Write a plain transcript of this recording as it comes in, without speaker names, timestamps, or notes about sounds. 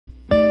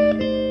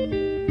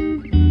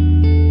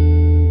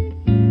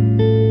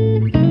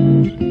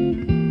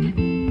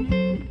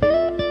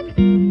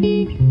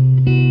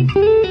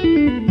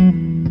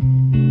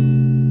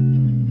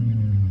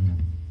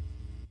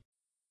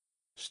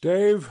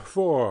Stave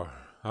 4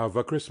 of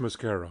A Christmas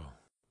Carol,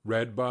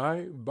 read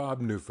by Bob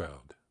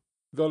Neufeld.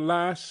 The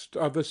Last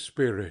of the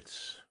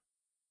Spirits.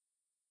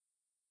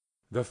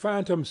 The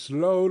phantom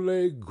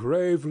slowly,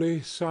 gravely,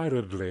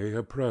 silently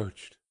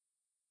approached.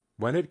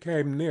 When it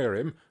came near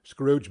him,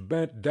 Scrooge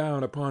bent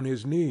down upon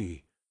his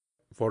knee,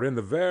 for in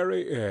the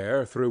very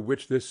air through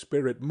which this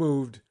spirit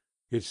moved,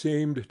 it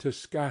seemed to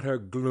scatter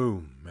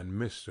gloom and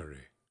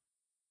mystery.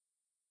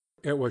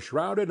 It was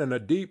shrouded in a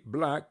deep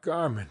black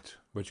garment,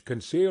 which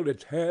concealed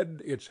its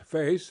head, its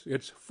face,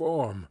 its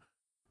form,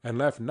 and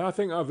left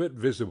nothing of it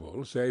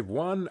visible save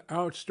one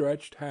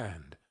outstretched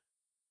hand.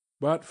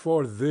 But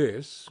for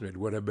this it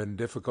would have been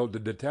difficult to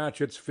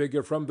detach its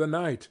figure from the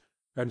night,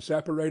 and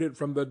separate it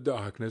from the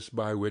darkness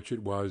by which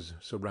it was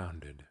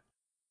surrounded.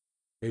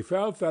 He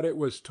felt that it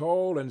was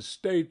tall and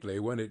stately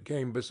when it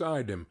came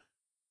beside him,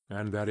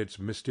 and that its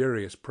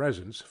mysterious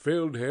presence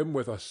filled him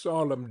with a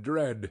solemn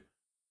dread.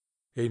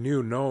 He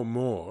knew no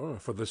more,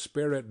 for the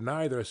spirit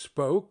neither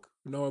spoke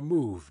nor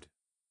moved.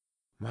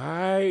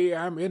 "I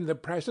am in the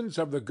presence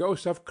of the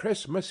ghost of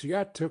Christmas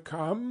yet to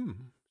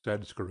come,"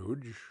 said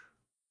Scrooge.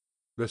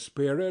 The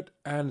spirit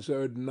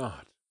answered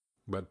not,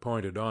 but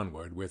pointed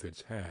onward with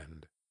its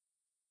hand.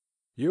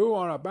 "You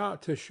are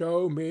about to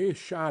show me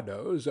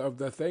shadows of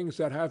the things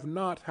that have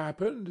not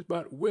happened,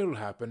 but will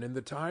happen in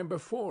the time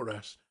before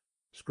us,"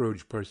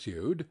 Scrooge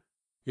pursued.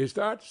 "Is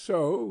that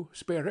so,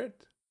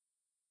 spirit?"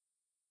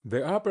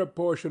 The upper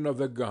portion of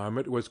the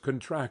garment was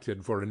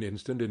contracted for an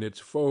instant in its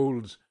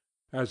folds,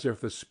 as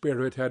if the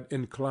spirit had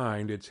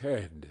inclined its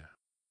head.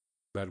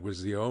 That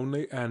was the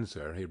only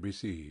answer he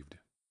received.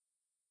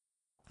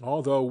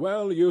 Although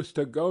well used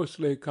to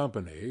ghostly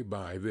company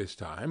by this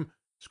time,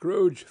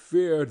 Scrooge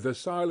feared the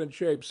silent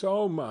shape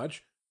so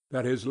much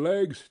that his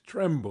legs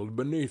trembled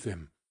beneath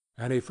him,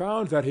 and he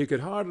found that he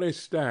could hardly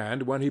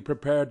stand when he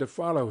prepared to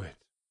follow it.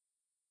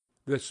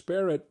 The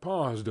spirit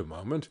paused a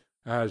moment,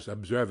 as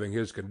observing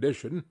his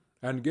condition,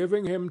 and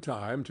giving him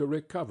time to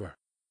recover.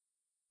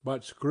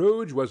 But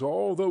Scrooge was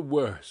all the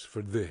worse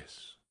for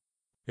this.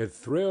 It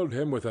thrilled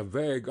him with a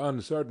vague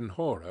uncertain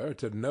horror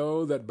to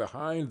know that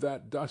behind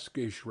that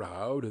dusky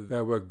shroud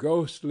there were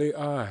ghostly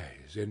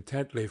eyes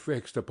intently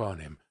fixed upon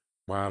him,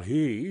 while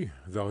he,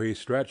 though he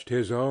stretched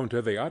his own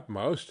to the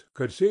utmost,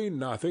 could see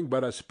nothing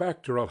but a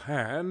spectral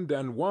hand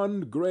and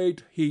one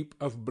great heap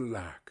of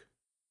black.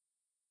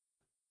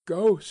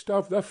 "Ghost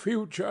of the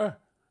future!"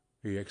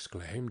 he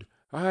exclaimed,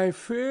 "I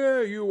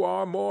fear you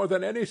are more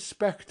than any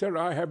spectre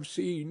I have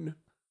seen.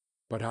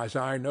 But as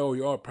I know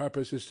your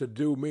purpose is to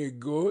do me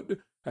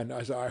good, and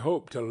as I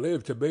hope to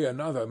live to be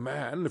another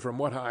man from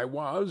what I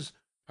was,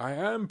 I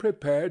am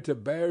prepared to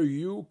bear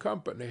you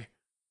company,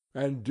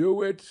 and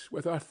do it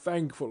with a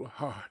thankful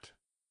heart.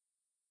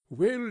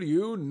 Will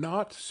you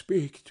not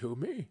speak to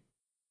me?"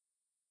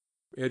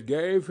 It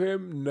gave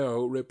him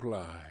no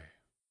reply.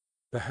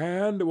 The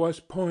hand was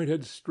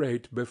pointed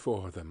straight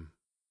before them.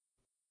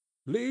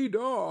 "Lead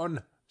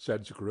on,"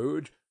 said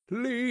Scrooge.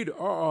 "Lead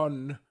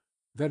on.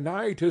 The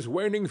night is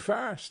waning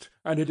fast,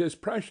 and it is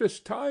precious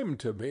time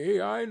to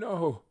me, I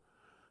know.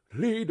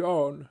 Lead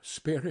on,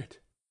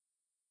 spirit."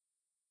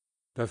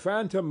 The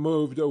phantom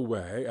moved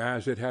away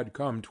as it had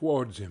come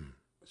towards him.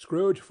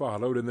 Scrooge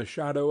followed in the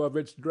shadow of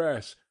its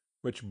dress,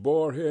 which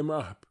bore him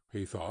up,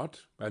 he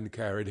thought, and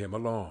carried him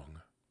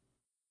along.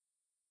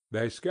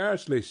 They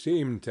scarcely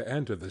seemed to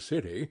enter the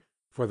city,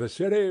 for the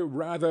city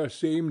rather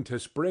seemed to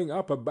spring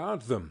up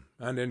about them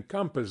and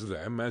encompass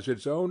them as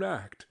its own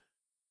act.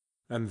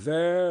 And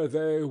there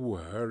they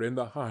were in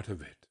the heart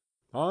of it,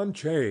 on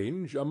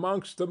 'Change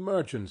amongst the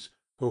merchants,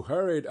 who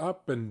hurried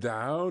up and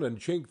down,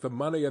 and chinked the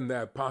money in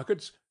their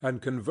pockets,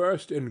 and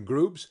conversed in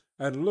groups,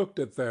 and looked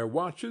at their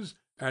watches,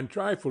 and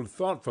trifled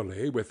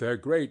thoughtfully with their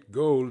great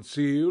gold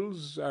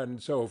seals,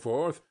 and so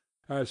forth,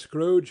 as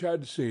Scrooge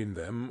had seen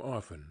them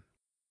often.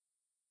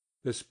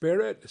 The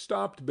spirit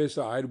stopped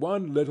beside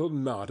one little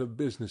knot of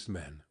business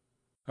men.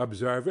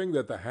 Observing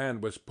that the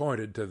hand was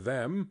pointed to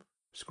them,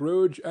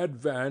 Scrooge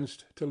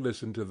advanced to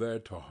listen to their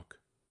talk.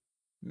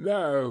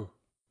 "No,"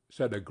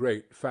 said a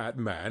great fat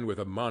man with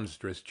a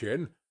monstrous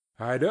chin,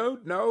 "I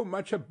don't know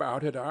much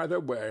about it either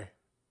way.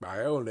 I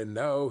only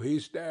know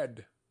he's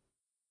dead."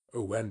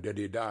 "When did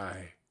he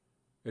die?"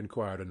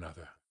 inquired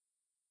another.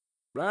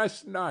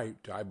 "Last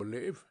night, I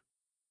believe."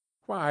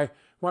 "Why,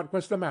 what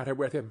was the matter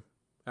with him?"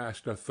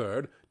 asked a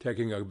third,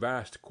 taking a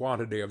vast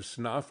quantity of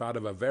snuff out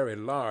of a very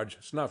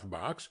large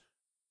snuff-box.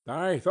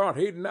 "I thought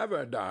he'd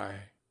never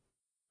die."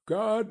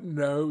 "God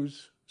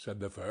knows," said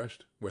the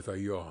first, with a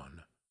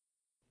yawn.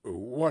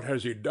 "What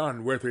has he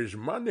done with his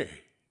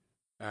money?"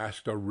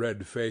 asked a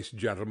red-faced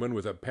gentleman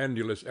with a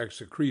pendulous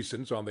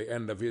excrescence on the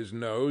end of his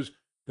nose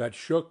that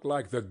shook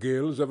like the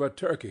gills of a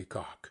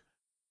turkey-cock.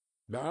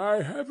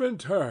 "I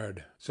haven't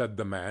heard," said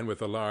the man with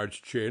the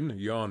large chin,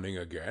 yawning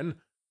again.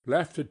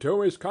 "Left it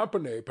to his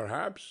company,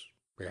 perhaps.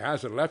 He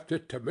hasn't left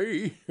it to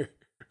me.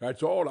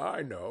 That's all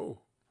I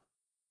know."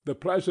 The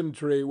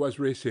pleasantry was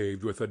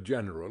received with a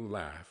general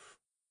laugh.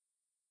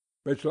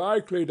 "It's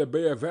likely to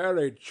be a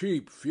very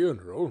cheap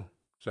funeral,"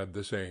 said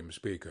the same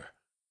speaker.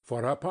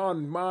 for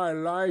upon my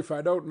life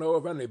I don't know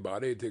of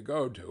anybody to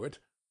go to it.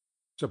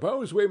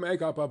 Suppose we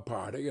make up a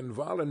party and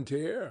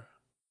volunteer?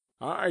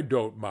 I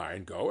don't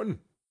mind going,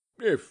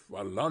 if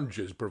a lunch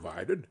is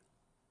provided,"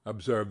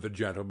 observed the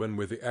gentleman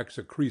with the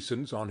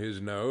excrescence on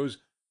his nose,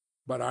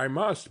 "but I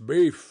must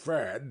be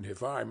fed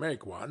if I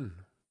make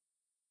one."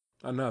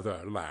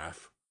 Another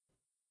laugh.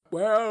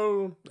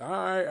 "Well,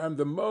 I am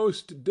the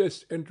most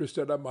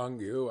disinterested among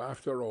you,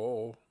 after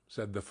all,"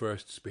 said the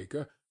first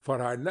speaker, "for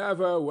I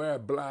never wear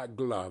black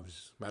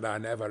gloves, and I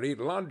never eat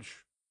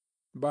lunch.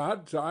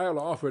 But I'll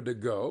offer to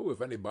go,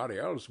 if anybody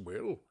else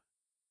will.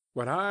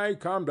 When I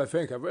come to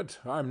think of it,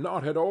 I'm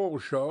not at all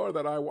sure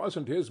that I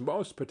wasn't his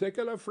most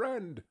particular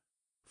friend,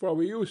 for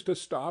we used to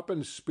stop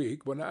and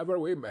speak whenever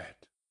we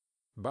met.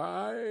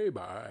 Bye.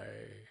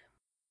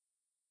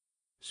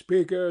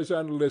 Speakers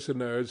and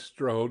listeners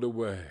strolled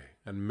away,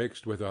 and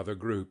mixed with other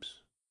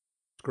groups.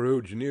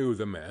 Scrooge knew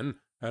the men,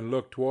 and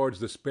looked towards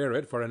the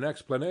spirit for an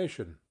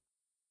explanation.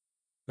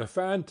 The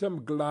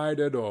phantom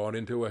glided on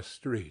into a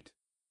street.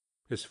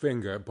 His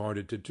finger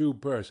pointed to two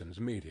persons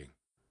meeting.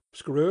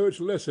 Scrooge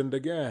listened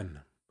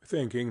again,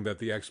 thinking that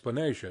the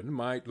explanation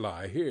might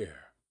lie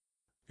here.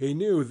 He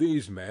knew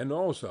these men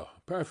also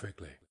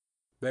perfectly.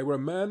 They were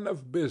men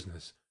of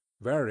business,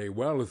 very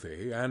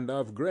wealthy, and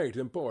of great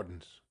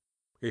importance.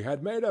 He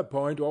had made a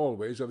point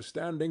always of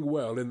standing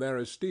well in their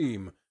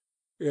esteem,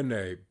 in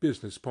a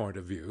business point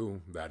of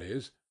view, that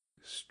is,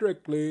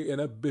 strictly in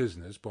a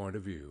business point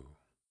of view.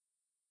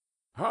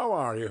 "How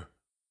are you?"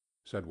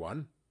 said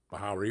one.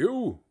 "How are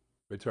you?"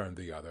 returned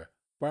the other.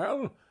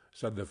 "Well,"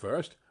 said the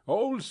first,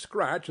 "Old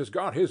Scratch has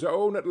got his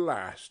own at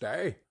last,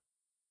 eh?"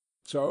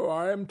 "So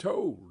I am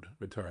told,"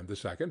 returned the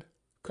second.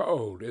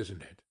 "Cold,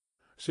 isn't it?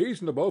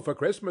 Seasonable for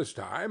Christmas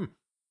time.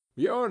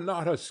 You're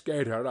not a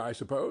skater, I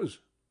suppose?"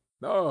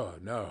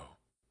 No.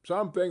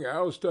 Something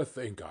else to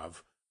think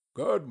of.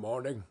 Good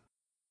morning."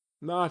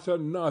 Not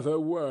another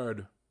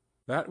word.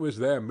 That was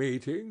their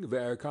meeting,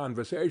 their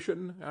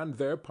conversation, and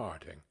their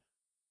parting.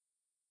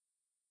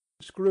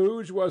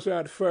 Scrooge was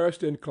at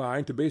first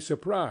inclined to be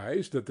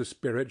surprised that the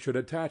spirit should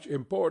attach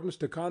importance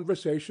to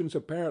conversations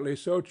apparently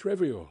so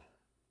trivial;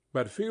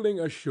 but feeling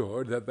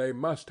assured that they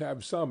must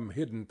have some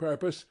hidden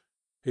purpose,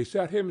 he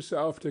set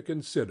himself to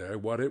consider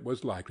what it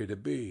was likely to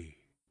be.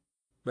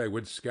 They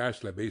would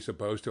scarcely be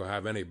supposed to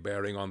have any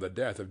bearing on the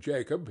death of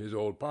Jacob, his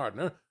old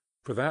partner,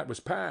 for that was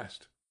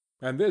past,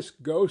 and this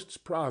ghost's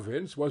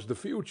province was the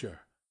future.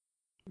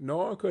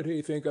 Nor could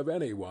he think of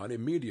any one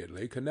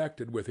immediately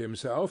connected with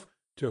himself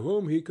to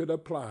whom he could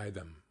apply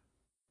them.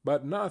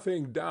 But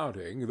nothing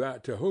doubting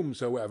that to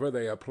whomsoever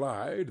they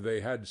applied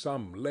they had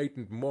some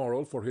latent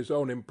moral for his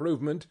own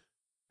improvement,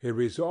 he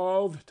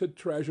resolved to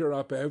treasure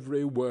up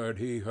every word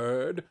he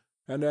heard,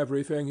 and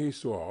everything he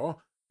saw,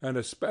 and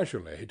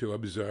especially to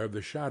observe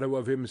the shadow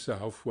of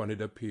himself when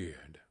it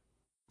appeared.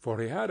 For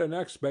he had an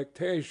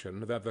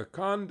expectation that the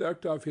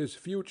conduct of his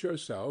future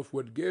self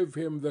would give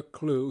him the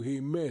clue he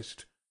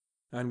missed,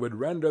 and would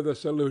render the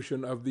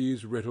solution of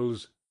these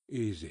riddles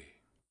easy.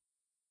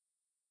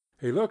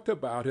 He looked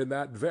about in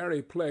that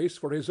very place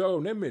for his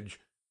own image,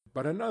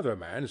 but another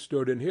man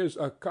stood in his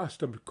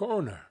accustomed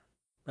corner,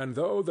 and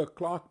though the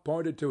clock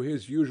pointed to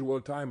his usual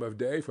time of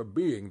day for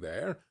being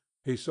there,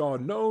 he saw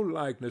no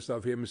likeness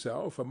of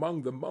himself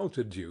among the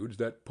multitudes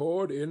that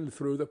poured in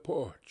through the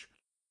porch.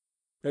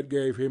 It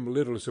gave him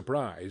little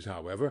surprise,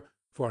 however,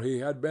 for he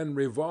had been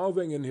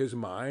revolving in his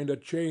mind a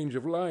change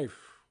of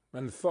life,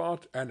 and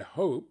thought and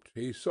hoped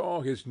he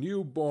saw his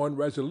new-born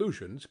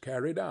resolutions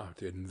carried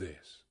out in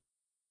this.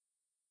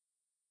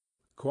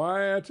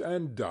 Quiet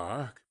and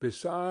dark,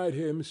 beside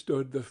him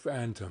stood the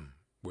phantom,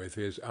 with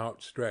his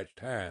outstretched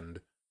hand.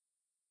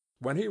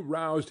 When he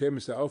roused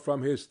himself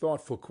from his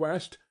thoughtful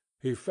quest,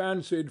 he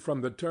fancied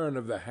from the turn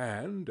of the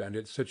hand, and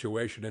its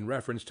situation in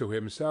reference to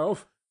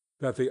himself,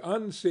 that the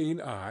unseen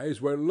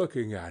eyes were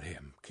looking at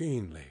him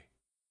keenly.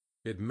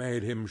 It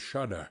made him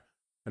shudder,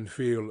 and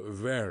feel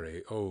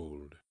very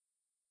old.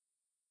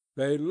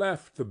 They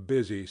left the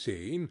busy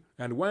scene,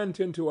 and went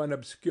into an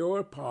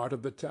obscure part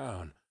of the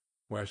town,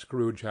 where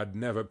Scrooge had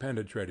never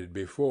penetrated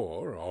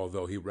before,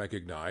 although he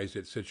recognized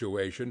its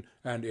situation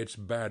and its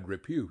bad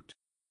repute.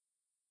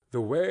 The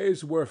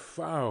ways were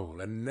foul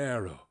and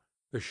narrow,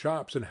 the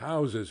shops and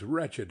houses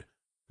wretched,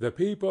 the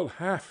people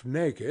half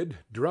naked,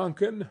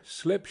 drunken,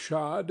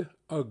 slipshod,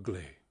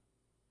 ugly.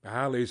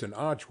 Alleys and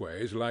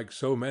archways, like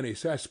so many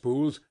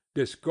cesspools,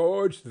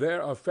 disgorged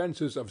their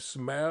offences of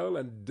smell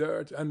and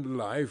dirt and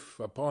life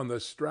upon the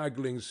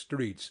straggling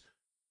streets,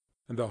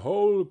 and the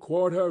whole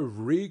quarter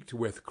reeked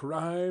with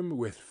crime,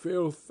 with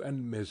filth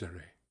and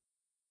misery.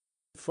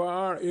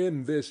 Far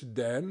in this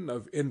den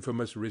of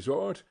infamous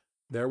resort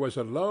there was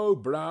a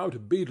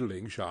low-browed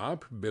beetling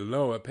shop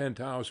below a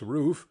penthouse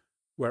roof,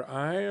 where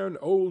iron,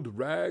 old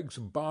rags,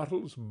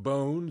 bottles,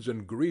 bones,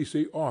 and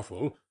greasy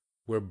offal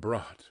were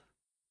brought.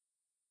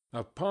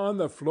 Upon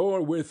the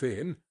floor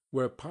within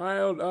were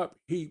piled up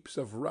heaps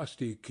of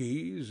rusty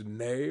keys,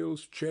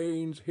 nails,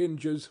 chains,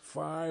 hinges,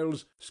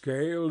 files,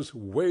 scales,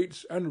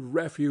 weights, and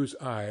refuse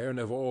iron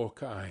of all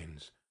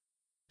kinds.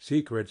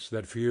 Secrets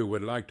that few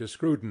would like to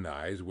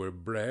scrutinize were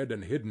bred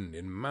and hidden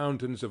in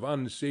mountains of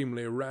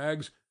unseemly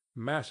rags,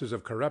 masses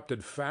of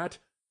corrupted fat,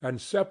 and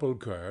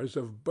sepulchres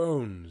of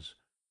bones.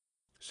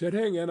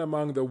 Sitting in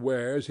among the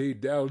wares he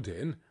dealt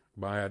in,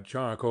 by a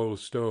charcoal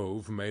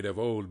stove made of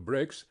old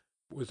bricks,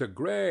 was a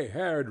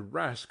grey-haired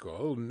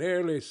rascal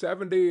nearly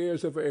 70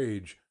 years of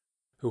age,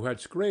 who had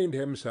screened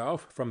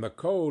himself from the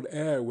cold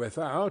air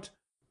without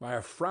by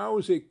a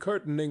frowsy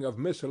curtaining of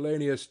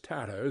miscellaneous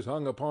tatters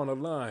hung upon a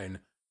line,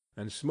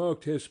 and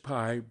smoked his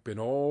pipe in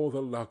all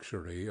the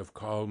luxury of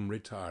calm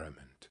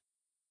retirement.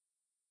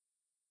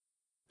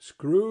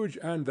 Scrooge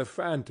and the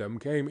phantom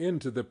came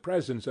into the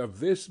presence of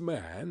this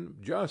man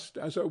just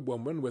as a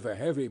woman with a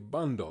heavy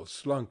bundle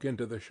slunk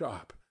into the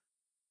shop.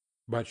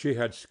 But she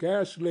had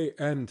scarcely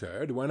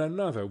entered when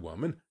another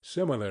woman,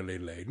 similarly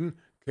laden,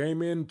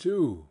 came in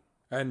too,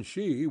 and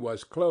she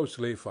was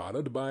closely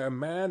followed by a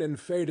man in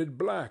faded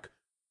black,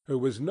 who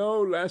was no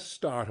less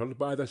startled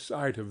by the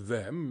sight of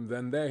them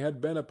than they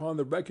had been upon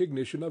the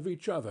recognition of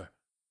each other.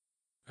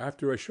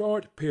 After a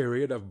short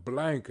period of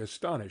blank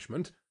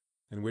astonishment,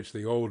 in which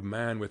the old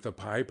man with the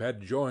pipe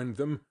had joined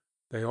them,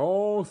 they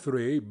all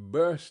three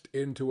burst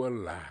into a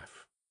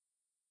laugh.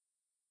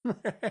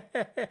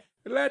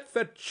 "Let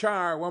the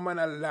charwoman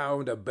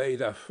alone to be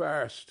the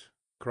first,"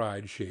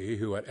 cried she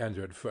who had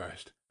entered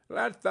first.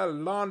 "Let the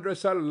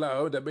laundress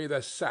alone to be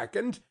the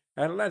second,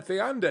 and let the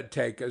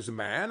undertaker's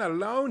man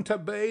alone to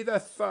be the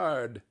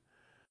third.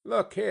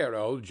 Look here,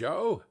 old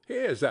Joe,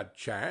 here's a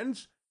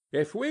chance,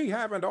 if we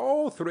haven't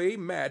all three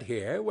met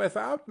here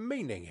without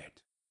meaning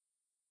it."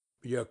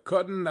 "You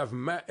couldn't have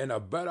met in a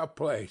better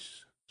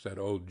place," said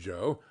old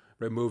Joe,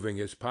 removing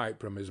his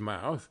pipe from his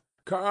mouth.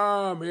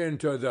 "Come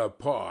into the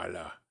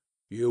parlour.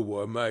 You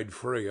were made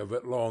free of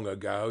it long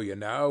ago, you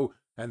know,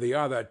 and the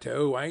other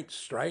two ain't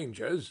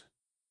strangers.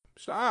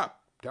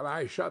 Stop till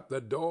I shut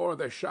the door of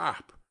the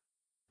shop.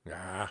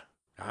 Ah,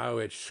 how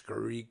it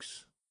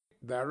squeaks!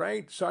 There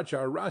ain't such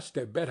a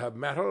rusty bit of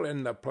metal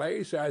in the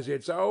place as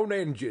its own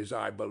hinges,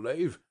 I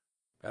believe,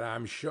 and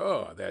I'm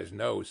sure there's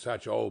no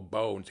such old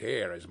bones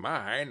here as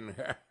mine.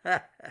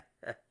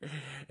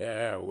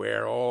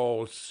 We're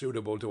all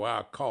suitable to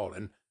our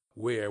calling.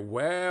 We're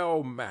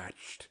well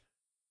matched.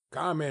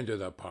 Come into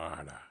the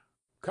parlour.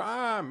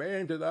 Come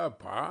into the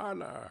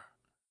parlour."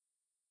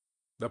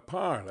 The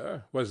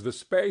parlour was the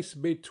space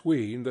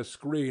between the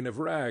screen of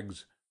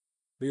rags.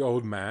 The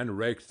old man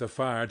raked the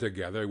fire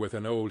together with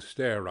an old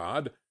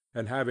stair-rod,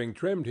 and having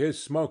trimmed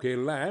his smoky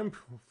lamp,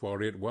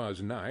 for it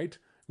was night,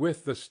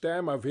 with the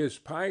stem of his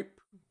pipe,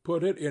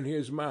 put it in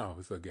his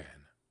mouth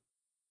again.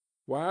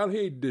 While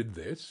he did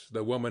this,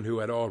 the woman who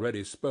had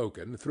already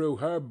spoken threw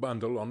her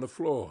bundle on the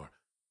floor,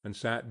 and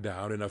sat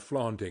down in a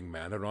flaunting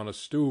manner on a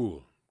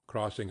stool,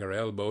 crossing her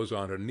elbows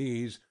on her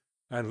knees,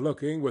 and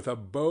looking with a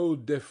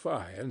bold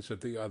defiance at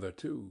the other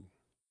two.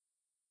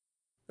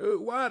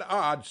 "What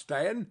odds,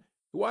 then?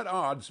 What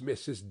odds,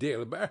 Mrs.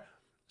 Dilber?"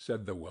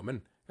 said the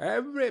woman.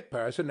 "Every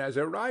person has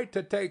a right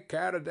to take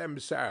care of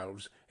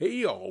themselves.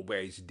 He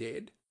always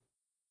did."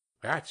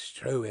 "That's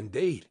true,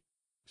 indeed,"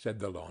 said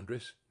the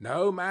laundress.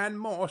 "No man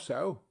more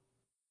so."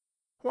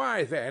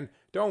 "Why, then,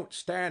 don't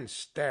stand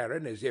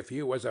staring as if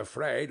you was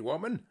afraid,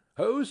 woman.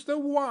 Who's the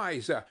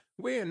wiser?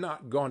 We're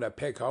not going to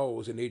pick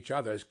holes in each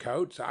other's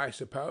coats, I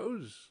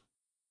suppose."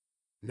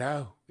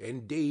 "No,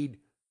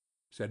 indeed,"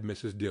 said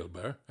Mrs.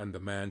 Dilber and the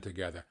man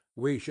together.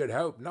 "We should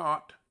hope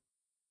not."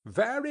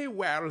 "Very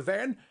well,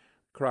 then,"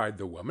 cried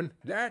the woman.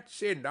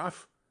 "That's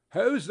enough.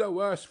 Who's the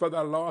worse for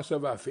the loss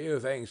of a few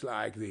things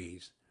like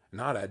these?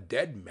 Not a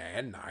dead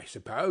man, I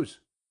suppose?"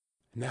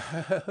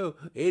 "No,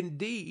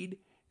 indeed,"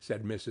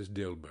 said Mrs.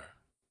 Dilber.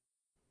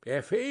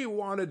 "If he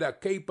wanted to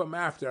keep 'em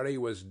after he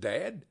was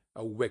dead,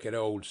 a wicked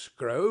old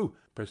screw,"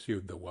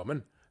 pursued the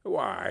woman,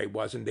 "why,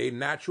 wasn't he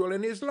natural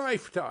in his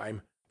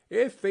lifetime?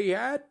 If he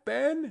had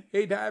been,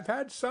 he'd have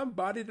had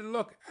somebody to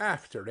look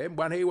after him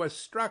when he was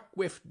struck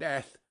with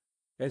death,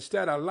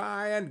 instead of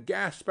lying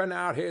gasping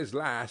out his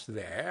last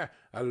there,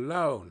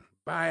 alone,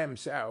 by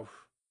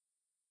himself."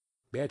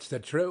 "It's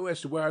the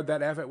truest word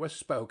that ever was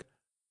spoken,"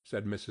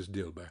 said Mrs.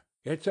 Dilber.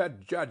 "It's a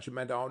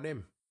judgment on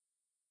him."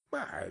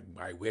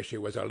 "I wish it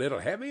was a little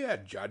heavier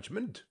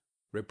judgment,"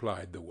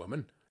 replied the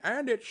woman.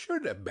 "And it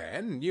should have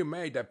been, you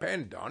may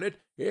depend on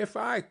it, if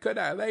I could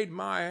have laid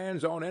my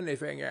hands on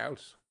anything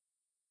else.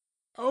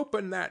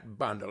 Open that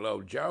bundle,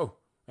 old Joe,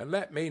 and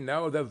let me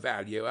know the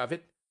value of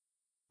it.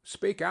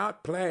 Speak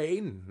out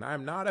plain.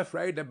 I'm not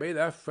afraid to be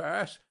the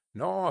first,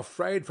 nor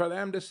afraid for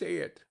them to see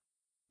it.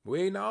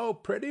 We know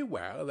pretty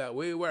well that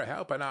we were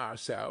helping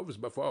ourselves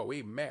before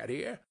we met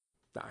here,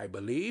 I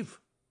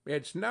believe.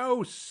 It's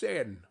no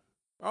sin.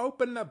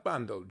 Open the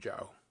bundle,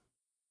 Joe."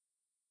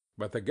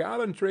 But the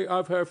gallantry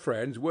of her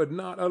friends would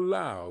not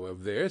allow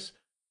of this,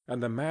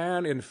 and the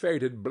man in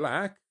faded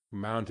black,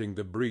 mounting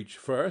the breach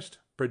first,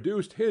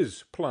 produced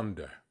his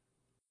plunder.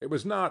 It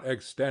was not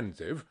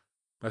extensive.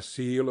 A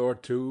seal or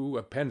two,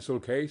 a pencil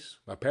case,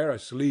 a pair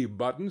of sleeve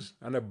buttons,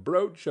 and a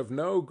brooch of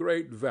no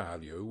great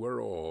value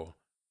were all.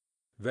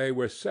 They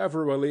were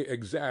severally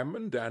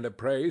examined and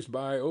appraised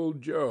by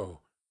old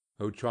Joe,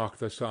 who chalked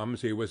the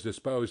sums he was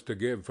disposed to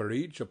give for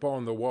each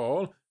upon the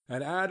wall,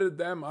 and added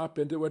them up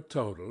into a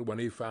total when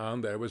he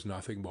found there was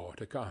nothing more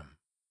to come.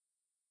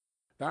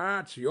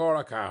 "That's your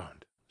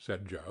account,"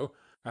 said Joe,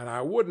 "and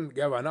I wouldn't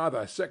give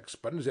another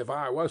sixpence if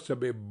I was to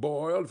be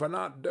boiled for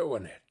not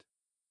doing it.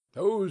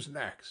 Who's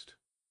next?"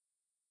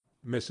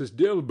 Mrs.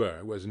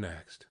 Dilber was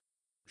next.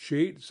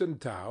 Sheets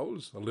and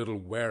towels, a little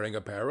wearing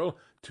apparel,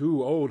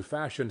 2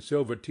 old-fashioned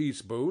silver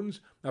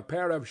teaspoons, a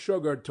pair of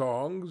sugar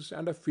tongs,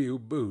 and a few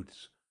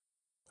boots.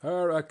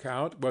 Her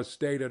account was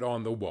stated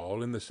on the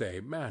wall in the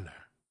same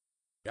manner.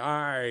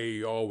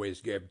 "I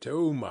always give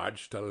too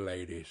much to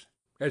ladies.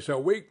 It's a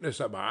weakness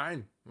of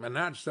mine, and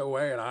that's the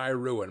way I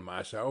ruin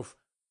myself,"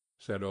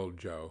 said old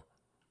Joe.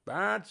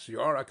 "That's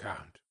your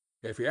account.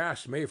 If you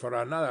asked me for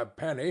another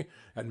penny,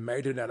 and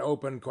made it an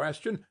open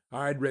question,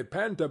 I'd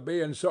repent of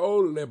being so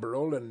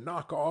liberal and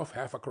knock off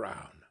half a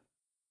crown."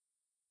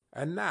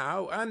 "And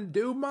now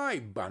undo my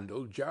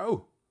bundle,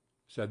 Joe,"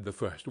 said the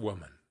first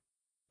woman.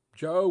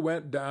 Joe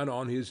went down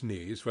on his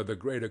knees for the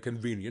greater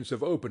convenience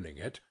of opening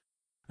it,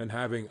 and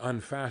having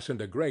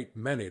unfastened a great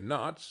many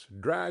knots,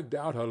 dragged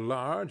out a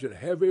large and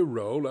heavy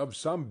roll of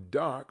some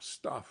dark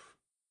stuff.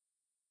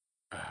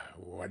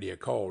 "What do you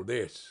call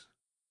this?"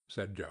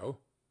 said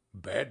Joe.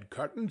 "Bed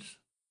curtains?"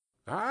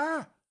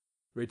 "Ah!"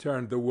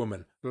 returned the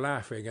woman,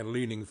 laughing and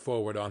leaning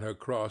forward on her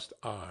crossed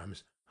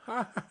arms.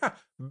 "Ha, ha,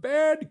 ha!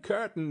 Bed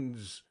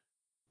curtains!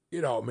 You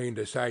don't mean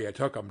to say you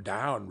took 'em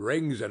down,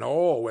 rings and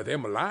all, with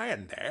him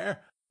lying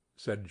there?"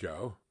 said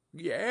Joe.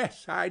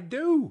 "Yes, I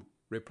do,"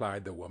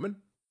 replied the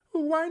woman.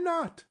 "Why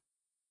not?"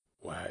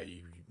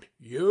 "Why,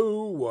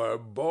 you were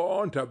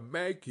born to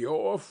make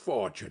your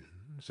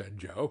fortune," said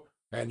Joe,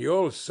 "and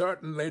you'll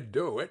certainly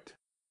do it."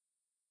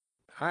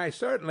 "I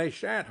certainly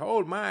shan't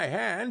hold my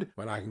hand,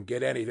 when I can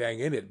get anything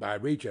in it by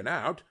reaching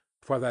out,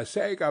 for the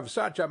sake of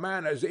such a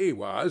man as he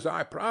was,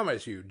 I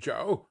promise you,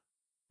 Joe,"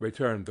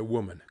 returned the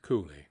woman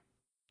coolly.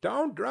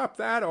 "Don't drop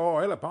that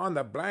oil upon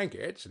the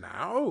blankets,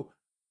 now."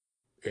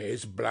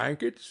 "His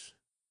blankets?"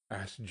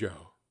 asked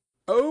Joe.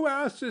 "Who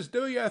else's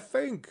do you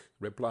think?"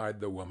 replied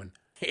the woman.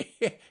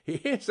 "He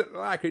isn't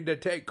likely to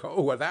take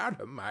cold without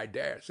 'em, I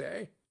dare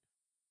say."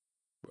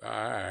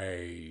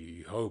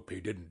 "I hope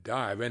he didn't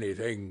die of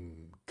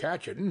anything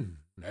catching,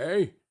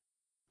 eh?"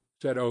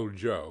 said old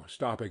Joe,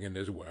 stopping in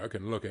his work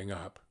and looking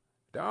up.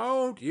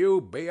 "Don't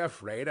you be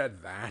afraid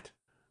of that,"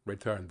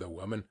 returned the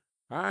woman.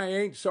 "I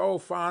ain't so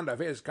fond of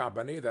his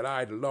company that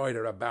I'd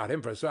loiter about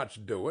him for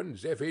such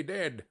doings, if he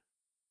did.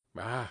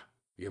 Ah,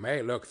 you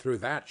may look through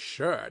that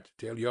shirt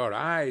till your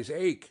eyes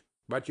ache,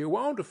 but you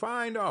won't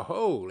find a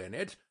hole in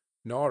it,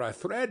 nor a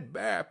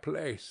threadbare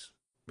place.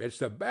 It's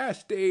the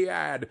best he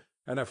had,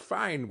 and a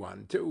fine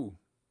one too.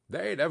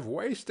 They'd have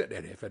wasted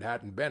it if it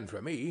hadn't been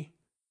for me."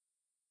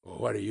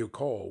 "What do you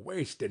call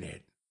wasting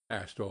it?"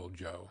 asked old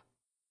Joe.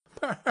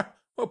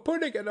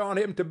 "Putting it on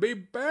him to be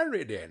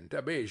buried in,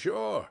 to be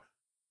sure,"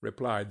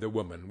 replied the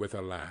woman with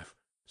a laugh.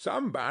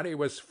 "Somebody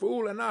was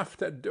fool enough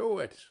to do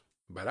it,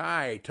 but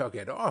I took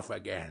it off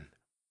again.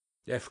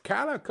 If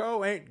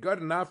calico ain't good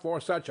enough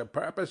for such a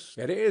purpose,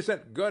 it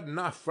isn't good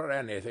enough for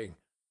anything.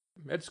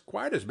 It's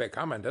quite as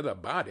becoming to the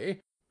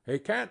body. He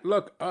can't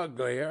look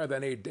uglier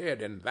than he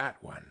did in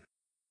that one."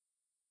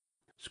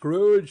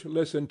 Scrooge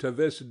listened to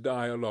this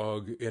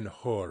dialogue in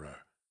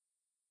horror.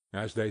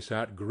 As they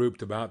sat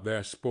grouped about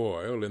their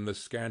spoil in the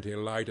scanty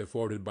light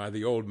afforded by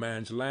the old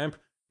man's lamp,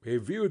 he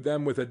viewed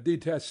them with a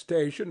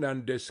detestation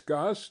and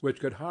disgust which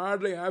could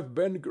hardly have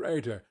been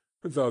greater,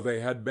 though they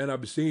had been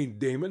obscene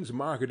demons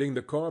marketing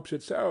the corpse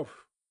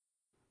itself.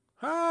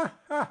 "Ha,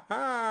 ha,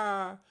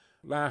 ha!"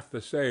 laughed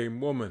the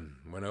same woman,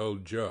 when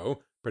old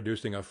Joe,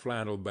 producing a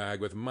flannel bag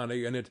with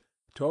money in it,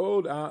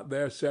 told out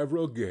their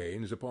several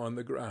gains upon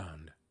the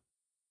ground.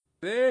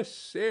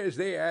 "This is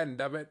the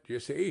end of it, you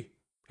see.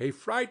 He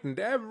frightened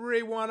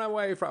every one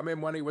away from him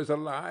when he was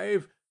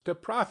alive, to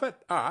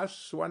profit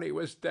us when he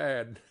was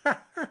dead.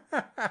 Ha, ha,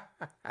 ha,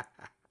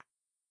 ha!"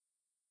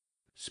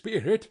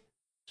 "Spirit,"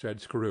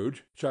 said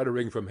Scrooge,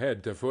 shuddering from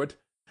head to foot,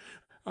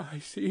 "I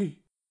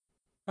see,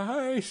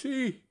 I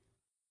see.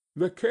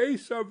 The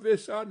case of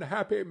this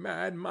unhappy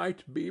man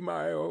might be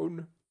my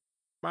own.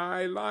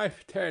 My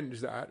life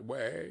tends that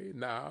way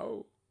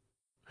now.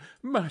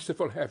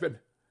 Merciful Heaven!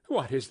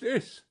 What is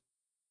this?"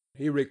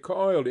 He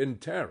recoiled in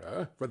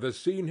terror, for the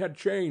scene had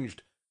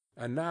changed,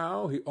 and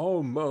now he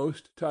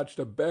almost touched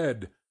a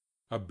bed,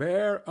 a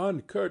bare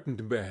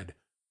uncurtained bed,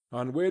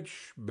 on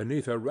which,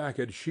 beneath a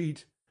ragged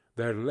sheet,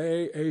 there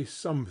lay a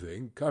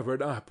something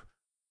covered up,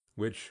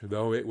 which,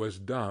 though it was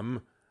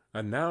dumb,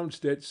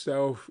 announced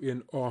itself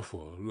in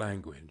awful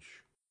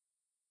language.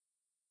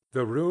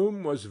 The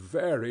room was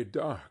very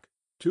dark,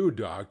 too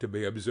dark to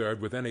be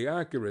observed with any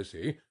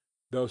accuracy,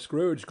 though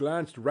Scrooge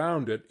glanced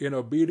round it in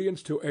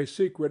obedience to a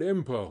secret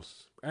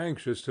impulse,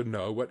 anxious to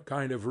know what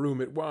kind of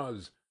room it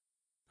was.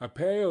 A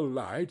pale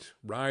light,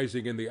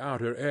 rising in the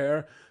outer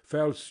air,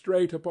 fell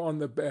straight upon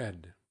the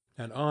bed,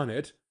 and on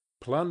it,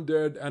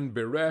 plundered and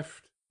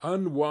bereft,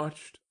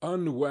 unwatched,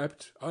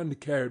 unwept,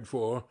 uncared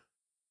for,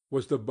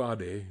 was the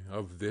body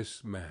of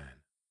this man.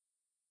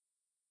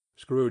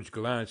 Scrooge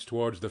glanced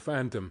towards the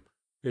phantom.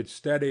 Its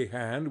steady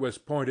hand was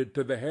pointed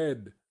to the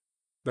head.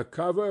 The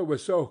cover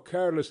was so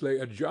carelessly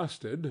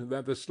adjusted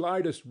that the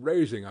slightest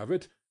raising of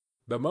it,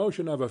 the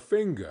motion of a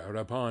finger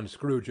upon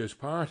Scrooge's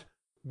part,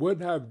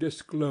 would have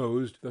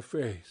disclosed the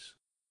face.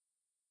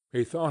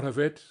 He thought of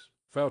it,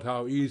 felt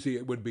how easy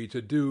it would be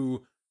to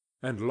do,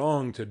 and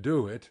longed to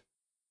do it,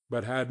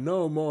 but had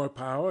no more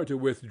power to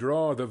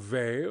withdraw the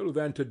veil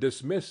than to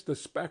dismiss the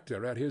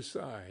spectre at his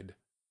side.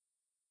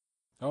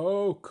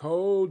 O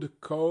cold,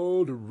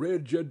 cold,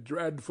 rigid,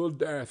 dreadful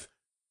Death,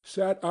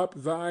 set up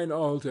thine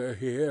altar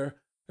here,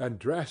 and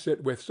dress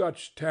it with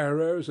such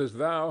terrors as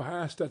thou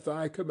hast at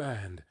thy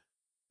command,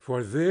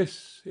 for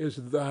this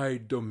is thy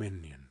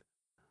dominion.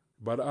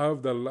 But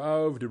of the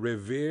loved,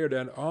 revered,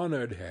 and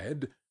honored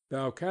head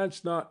thou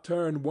canst not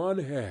turn one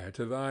hair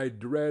to thy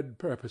dread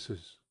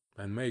purposes,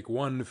 and make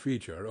one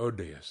feature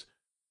odious.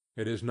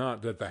 It is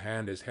not that the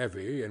hand is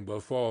heavy, and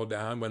will fall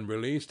down when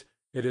released.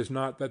 It is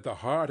not that the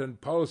heart and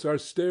pulse are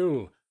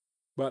still,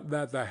 but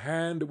that the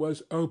hand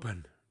was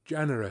open,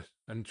 generous,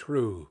 and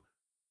true,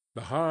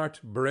 the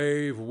heart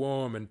brave,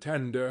 warm, and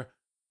tender,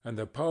 and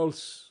the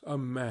pulse a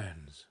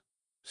man's.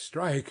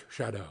 Strike,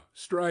 Shadow,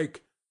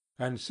 strike,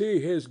 and see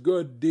his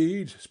good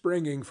deeds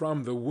springing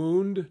from the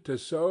wound to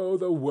sow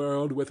the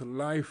world with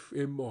life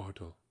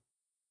immortal.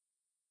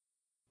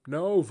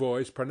 No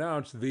voice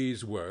pronounced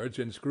these words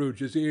in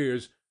Scrooge's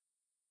ears,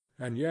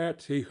 and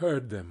yet he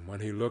heard them when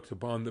he looked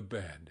upon the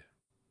bed.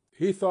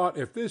 He thought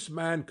if this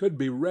man could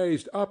be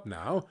raised up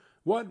now,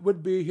 what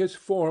would be his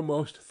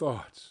foremost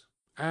thoughts?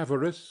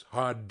 Avarice,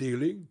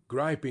 hard-dealing,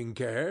 griping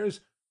cares?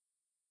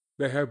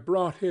 They have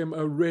brought him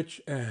a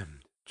rich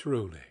end,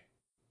 truly.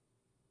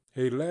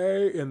 He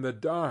lay in the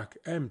dark,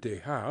 empty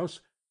house,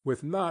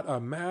 with not a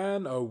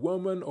man, a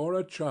woman, or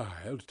a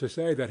child to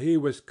say that he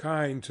was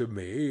kind to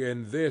me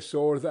in this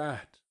or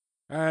that,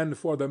 and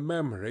for the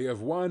memory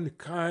of one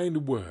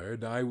kind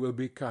word I will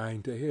be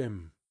kind to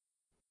him.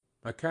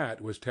 A cat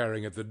was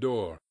tearing at the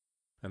door,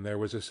 and there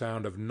was a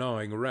sound of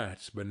gnawing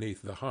rats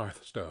beneath the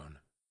hearthstone.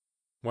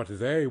 What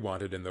they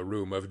wanted in the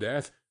room of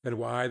death, and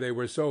why they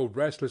were so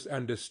restless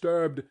and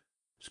disturbed,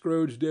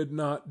 Scrooge did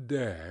not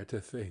dare to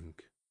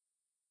think.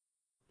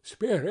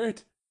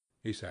 "Spirit,"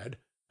 he said,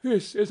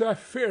 "this is a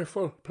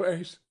fearful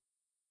place.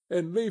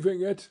 In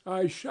leaving it,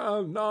 I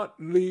shall not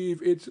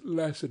leave its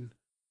lesson.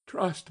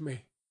 Trust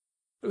me.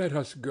 Let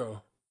us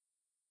go."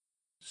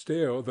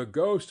 Still the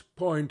ghost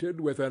pointed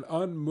with an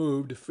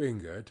unmoved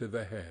finger to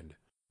the head.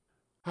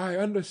 "I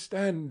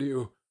understand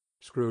you,"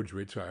 Scrooge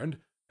returned,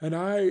 "and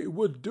I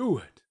would do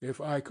it if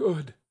I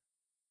could.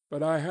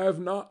 But I have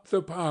not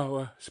the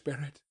power,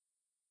 Spirit.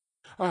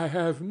 I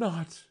have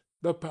not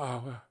the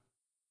power."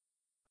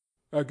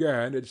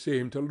 Again it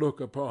seemed to look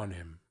upon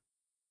him.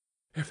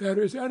 "If there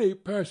is any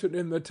person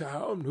in the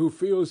town who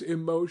feels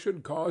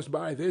emotion caused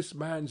by this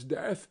man's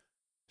death,"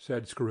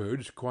 said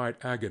Scrooge,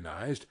 quite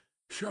agonized,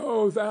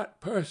 "show that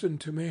person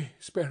to me,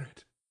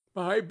 Spirit.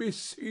 I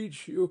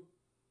beseech you."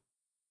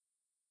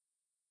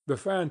 The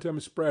phantom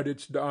spread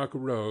its dark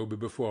robe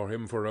before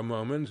him for a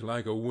moment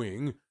like a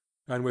wing,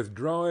 and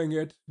withdrawing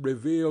it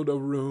revealed a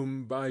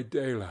room by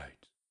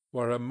daylight,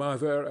 where a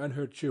mother and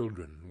her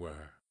children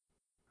were.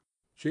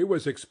 She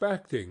was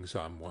expecting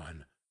some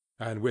one,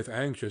 and with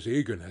anxious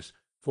eagerness,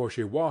 for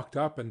she walked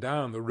up and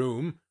down the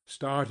room,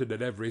 started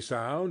at every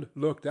sound,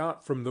 looked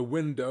out from the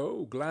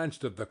window,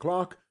 glanced at the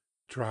clock,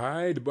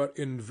 tried but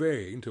in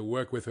vain to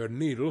work with her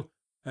needle,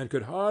 and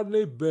could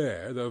hardly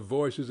bear the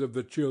voices of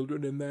the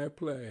children in their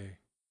play.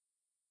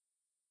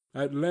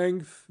 At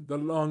length the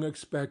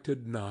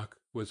long-expected knock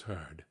was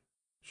heard.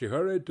 She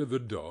hurried to the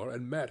door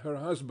and met her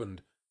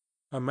husband,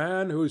 a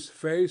man whose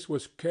face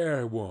was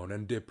careworn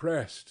and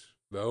depressed,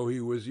 though he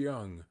was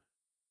young.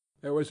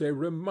 There was a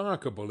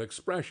remarkable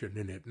expression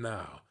in it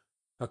now,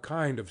 a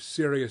kind of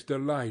serious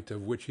delight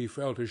of which he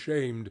felt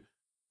ashamed,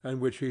 and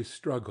which he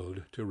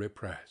struggled to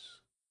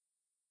repress.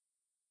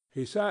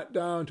 He sat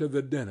down to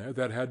the dinner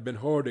that had been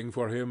hoarding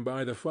for him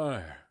by the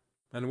fire,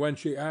 and when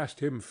she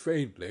asked him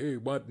faintly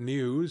what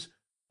news,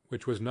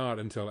 which was not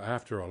until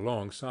after a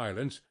long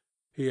silence,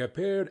 he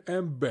appeared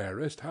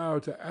embarrassed how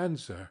to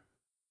answer.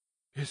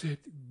 "Is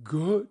it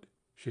good,"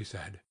 she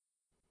said,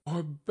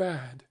 "or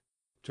bad?"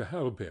 to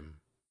help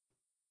him.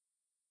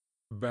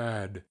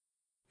 "Bad,"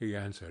 he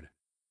answered.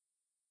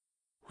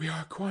 "We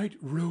are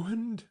quite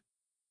ruined?"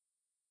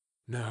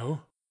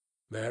 "No,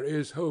 there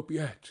is hope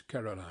yet,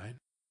 Caroline."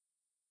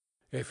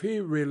 "If he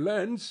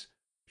relents,"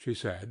 she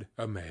said,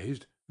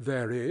 amazed,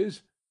 "there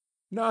is?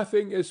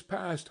 Nothing is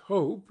past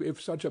hope,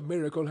 if such a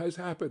miracle has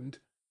happened."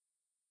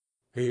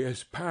 "He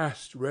is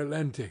past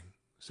relenting,"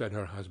 said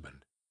her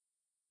husband.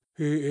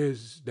 "He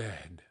is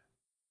dead."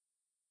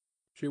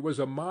 She was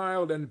a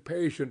mild and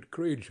patient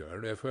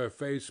creature, if her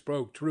face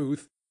spoke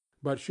truth,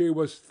 but she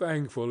was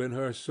thankful in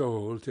her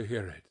soul to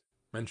hear it,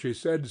 and she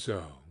said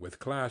so with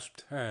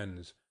clasped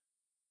hands.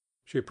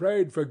 She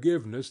prayed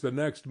forgiveness the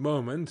next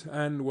moment,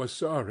 and was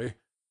sorry,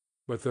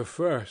 but the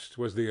first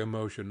was the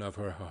emotion of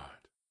her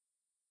heart.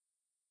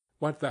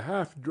 What the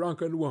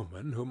half-drunken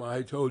woman whom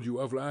I told you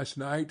of last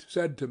night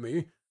said to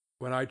me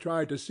when I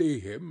tried to see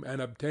him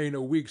and obtain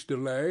a week's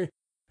delay,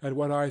 and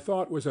what I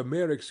thought was a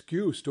mere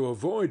excuse to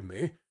avoid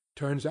me,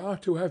 turns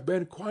out to have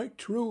been quite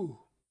true.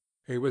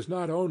 He was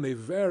not only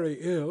very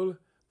ill,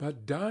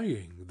 but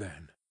dying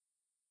then.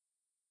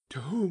 To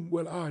whom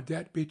will our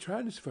debt be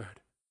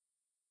transferred?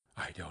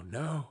 I don't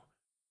know.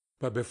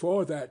 But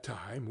before that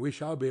time we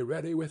shall be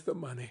ready with the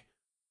money,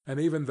 and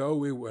even though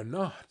we were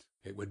not,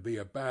 it would be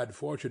a bad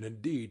fortune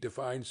indeed to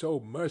find so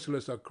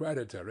merciless a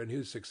creditor in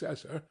his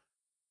successor.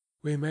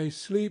 We may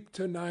sleep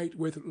to-night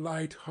with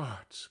light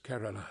hearts,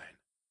 Caroline.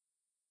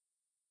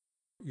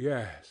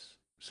 Yes,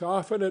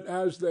 soften it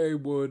as they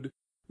would,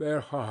 their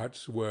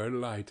hearts were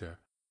lighter.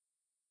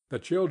 The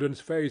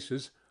children's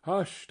faces,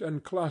 hushed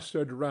and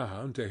clustered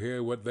round to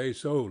hear what they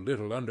so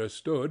little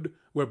understood,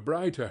 were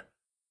brighter,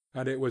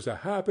 and it was a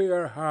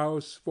happier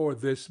house for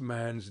this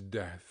man's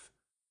death.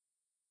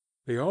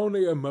 The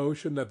only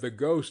emotion that the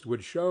ghost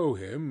would show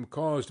him,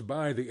 caused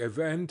by the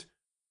event,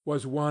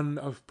 was one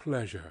of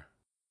pleasure.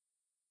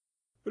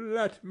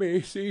 "Let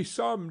me see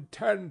some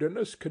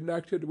tenderness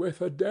connected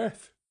with a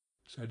death,"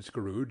 said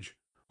Scrooge,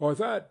 "or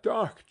that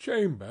dark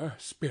chamber,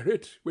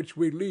 spirit, which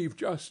we leave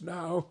just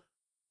now,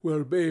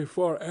 will be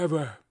for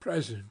ever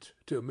present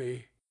to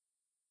me."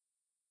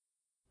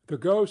 The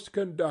ghost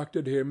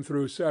conducted him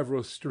through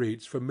several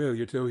streets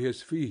familiar to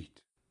his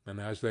feet, and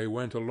as they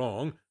went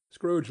along,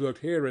 Scrooge looked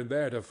here and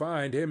there to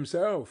find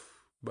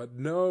himself, but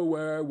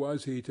nowhere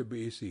was he to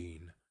be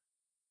seen.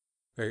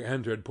 They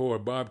entered poor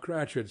Bob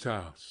Cratchit's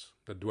house,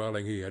 the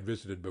dwelling he had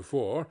visited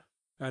before,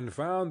 and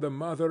found the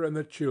mother and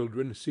the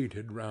children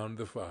seated round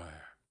the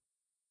fire.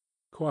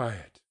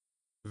 Quiet,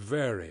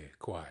 very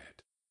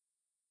quiet.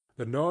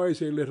 The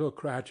noisy little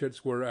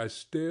Cratchits were as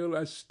still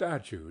as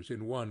statues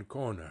in one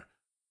corner,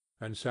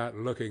 and sat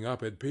looking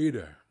up at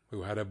Peter,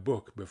 who had a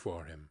book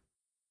before him.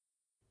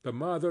 The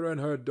mother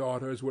and her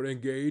daughters were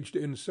engaged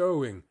in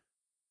sewing,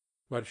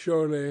 but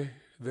surely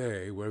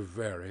they were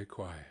very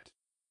quiet.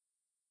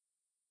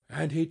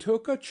 "And he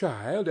took a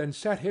child and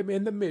set him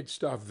in the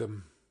midst of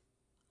them."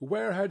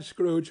 Where had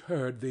Scrooge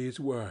heard these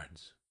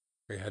words?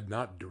 He had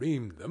not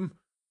dreamed them.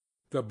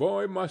 The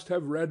boy must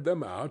have read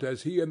them out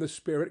as he and the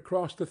spirit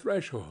crossed the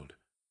threshold.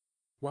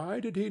 Why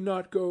did he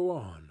not go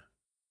on?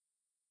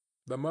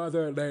 The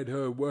mother laid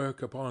her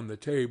work upon the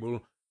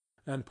table,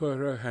 and put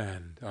her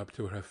hand up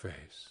to her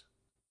face.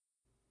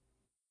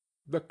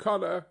 "The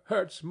colour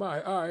hurts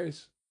my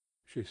eyes,"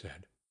 she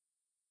said.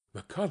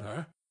 "The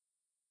colour?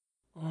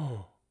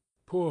 Oh,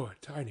 poor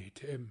Tiny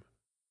Tim!"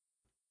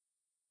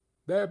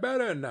 "They're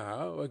better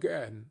now,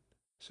 again,"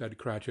 said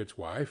Cratchit's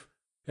wife.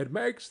 "It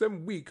makes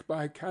them weak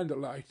by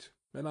candlelight,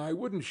 and I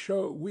wouldn't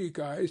show weak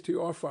eyes to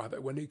your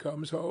father when he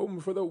comes home,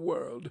 for the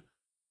world.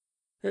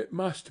 It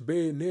must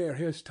be near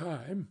his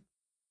time."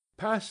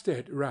 "Past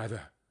it,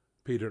 rather,"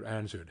 Peter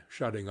answered,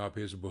 shutting up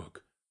his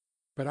book.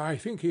 "But I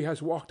think he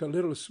has walked a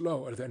little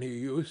slower than he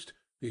used,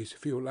 these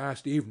few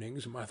last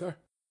evenings, mother."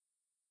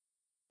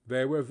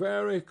 They were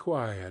very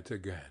quiet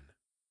again.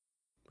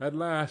 At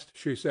last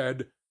she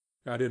said,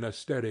 and in a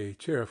steady,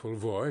 cheerful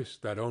voice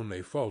that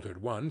only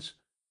faltered once,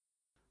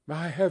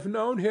 "I have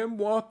known him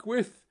walk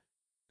with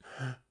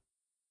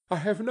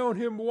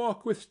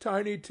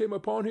Tiny Tim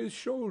upon his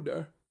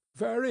shoulder,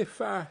 very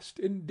fast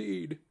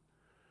indeed."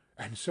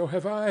 "And so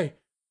have I,"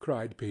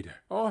 cried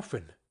Peter,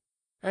 "often."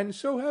 "And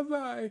so have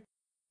I,"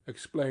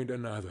 explained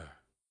another.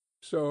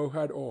 So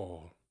had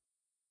all.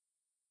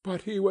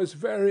 "But he was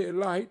very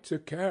light to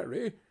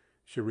carry,"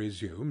 she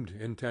resumed,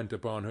 intent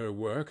upon her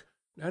work,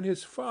 "and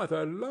his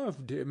father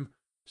loved him,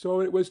 so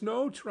it was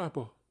no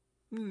trouble,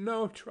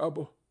 no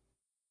trouble.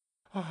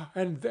 Ah,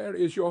 and there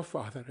is your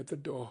father at the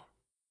door."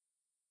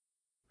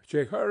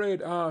 She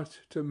hurried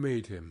out to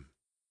meet him,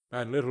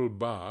 and little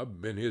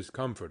Bob, in his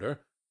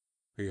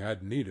comforter—he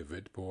had need of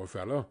it, poor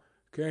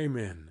fellow—came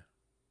in.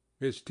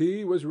 His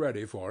tea was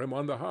ready for him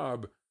on the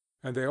hob,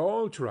 and they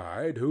all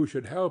tried who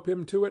should help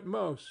him to it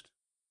most.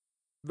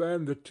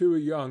 Then the two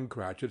young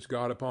Cratchits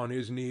got upon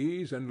his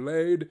knees, and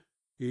laid,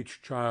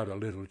 each child a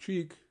little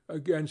cheek,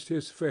 against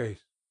his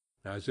face,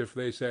 as if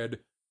they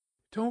said,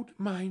 "Don't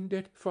mind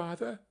it,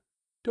 father.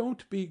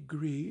 Don't be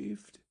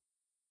grieved."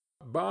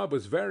 Bob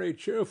was very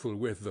cheerful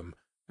with them,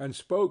 and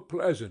spoke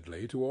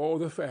pleasantly to all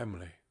the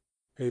family.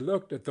 He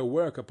looked at the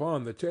work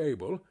upon the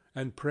table,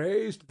 and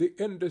praised the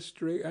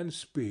industry and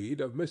speed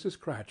of Mrs.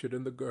 Cratchit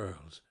and the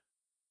girls.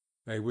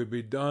 They would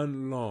be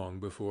done long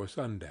before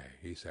Sunday,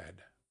 he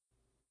said.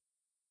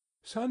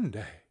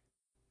 "Sunday!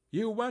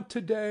 You went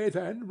to-day,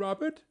 then,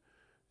 Robert?"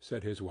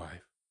 said his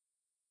wife.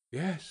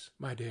 "Yes,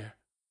 my dear,"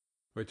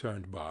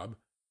 returned Bob.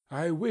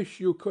 "I wish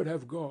you could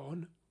have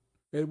gone.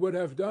 It would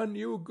have done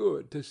you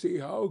good to see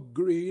how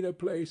green a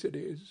place it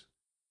is.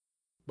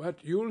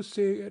 But you'll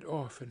see it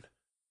often.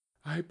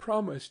 I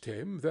promised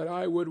him that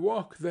I would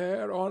walk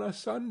there on a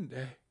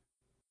Sunday."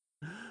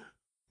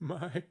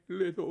 "My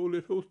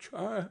little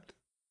child!"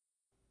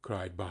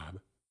 cried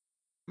Bob.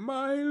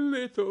 "My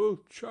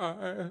little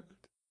child!"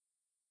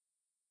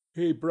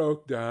 He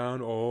broke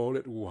down all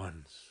at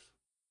once.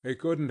 He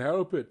couldn't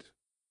help it.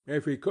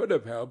 If he could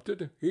have helped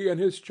it, he and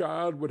his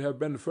child would have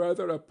been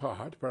further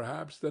apart,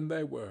 perhaps, than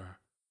they were.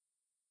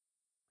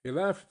 He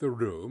left the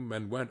room,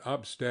 and went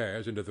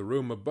upstairs into the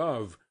room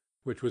above,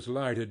 which was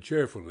lighted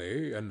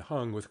cheerfully, and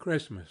hung with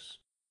Christmas.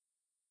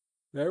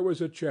 There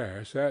was a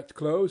chair set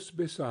close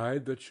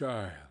beside the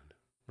child,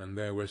 and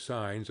there were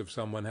signs of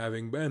some one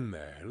having been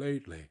there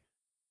lately.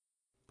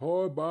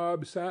 Poor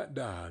Bob sat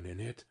down in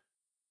it,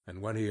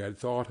 and when he had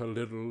thought a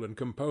little and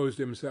composed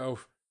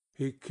himself,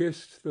 he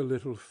kissed the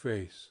little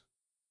face.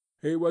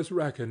 He was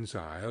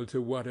reconciled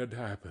to what had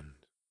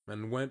happened,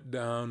 and went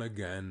down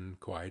again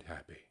quite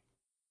happy.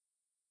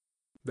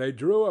 They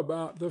drew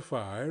about the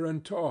fire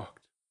and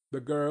talked,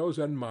 the girls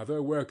and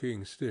mother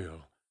working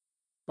still.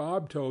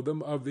 Bob told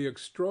them of the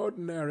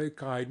extraordinary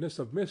kindness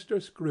of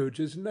Mr.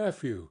 Scrooge's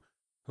nephew,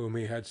 whom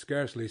he had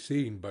scarcely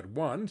seen but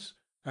once,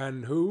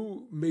 and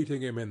who,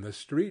 meeting him in the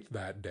street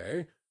that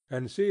day,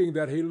 and seeing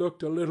that he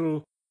looked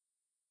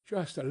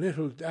 "just a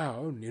little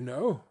down, you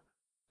know,"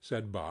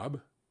 said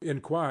Bob,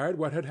 inquired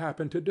what had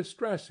happened to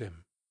distress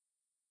him.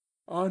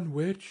 "On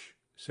which,"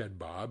 said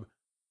Bob,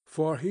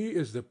 "for he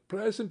is the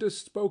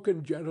pleasantest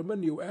spoken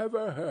gentleman you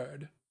ever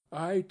heard,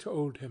 I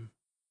told him.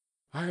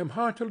 'I am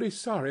heartily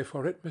sorry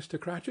for it, Mr.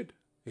 Cratchit,'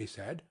 he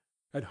said,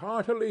 'and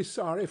heartily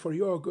sorry for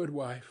your good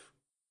wife.'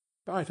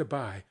 By the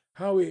by,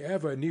 how he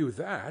ever knew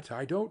that,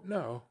 I don't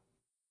know."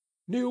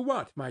 "Knew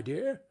what, my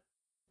dear?"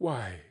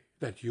 "Why,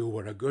 that you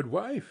were a good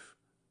wife,"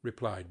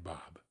 replied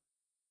Bob.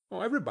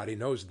 "Everybody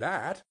knows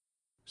that,"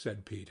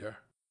 said Peter.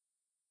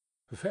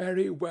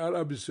 "Very well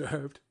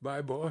observed,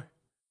 my boy,"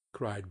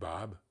 cried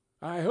Bob.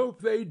 "I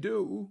hope they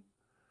do."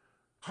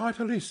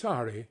 "Heartily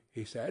sorry,"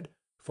 he said,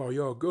 "for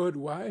your good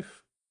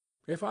wife.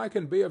 If I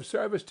can be of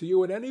service to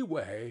you in any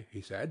way,"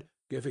 he said,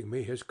 giving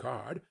me his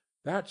card,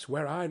 "that's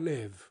where I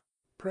live.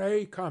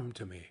 Pray come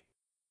to me."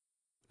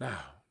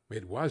 Now,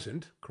 it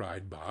wasn't,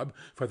 cried Bob,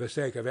 for the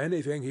sake of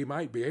anything he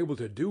might be able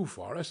to do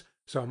for us,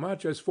 so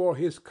much as for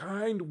his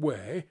kind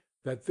way,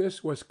 that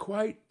this was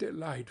quite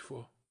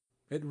delightful.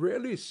 It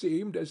really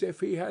seemed as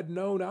if he had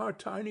known our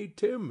Tiny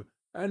Tim,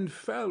 and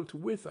felt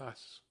with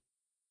us.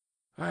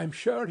 "I'm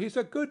sure he's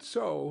a good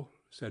soul,"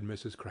 said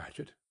Mrs.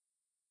 Cratchit.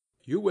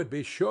 "You would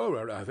be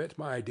surer of it,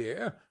 my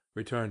dear,"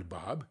 returned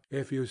Bob,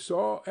 "if you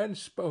saw and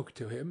spoke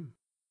to him.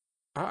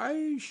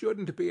 I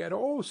shouldn't be at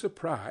all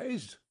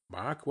surprised,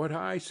 mark what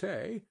I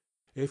say,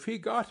 if he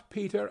got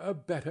Peter a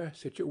better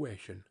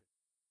situation."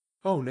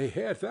 "Only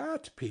hear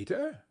that,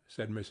 Peter!"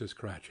 said Mrs.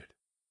 Cratchit.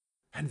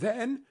 "And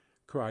then,"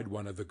 cried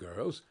one of the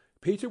girls,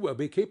 "Peter will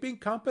be keeping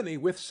company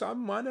with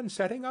some one and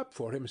setting up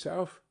for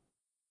himself."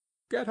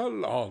 "Get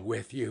along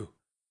with you!"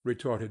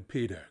 retorted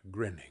Peter,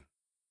 grinning.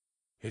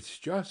 "It's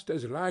just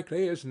as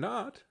likely as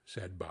not,"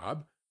 said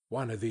Bob,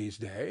 "one of these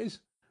days,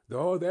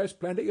 though there's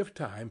plenty of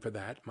time for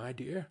that, my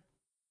dear.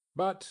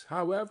 But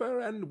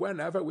however and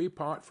whenever we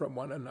part from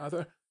one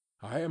another,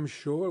 I am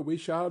sure we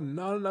shall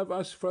none of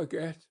us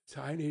forget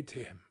Tiny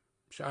Tim,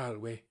 shall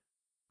we?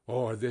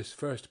 Or this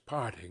first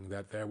parting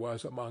that there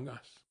was among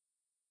us."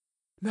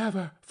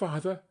 "Never,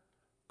 father!"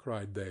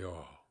 cried they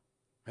all.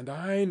 "And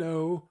I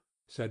know,"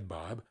 said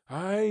Bob,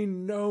 "I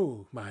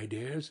know, my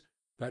dears,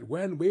 that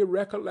when we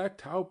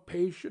recollect how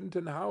patient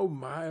and how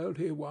mild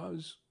he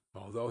was,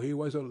 although he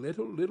was a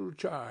little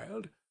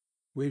child,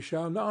 we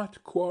shall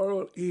not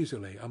quarrel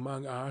easily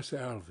among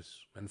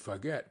ourselves, and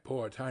forget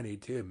poor Tiny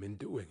Tim in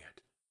doing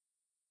it."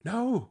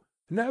 "No,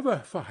 never,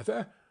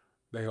 father!"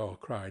 they all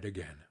cried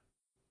again.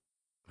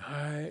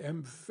 "I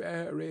am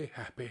very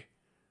happy,"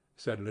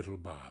 said little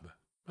Bob.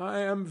 "I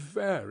am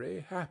very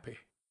happy."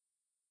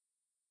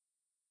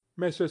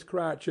 Mrs.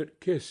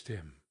 Cratchit kissed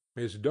him,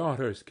 his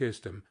daughters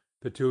kissed him,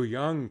 the two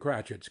young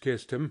Cratchits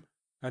kissed him,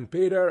 and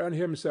Peter and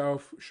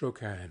himself shook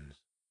hands.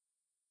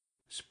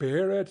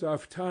 "Spirit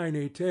of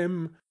Tiny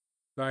Tim,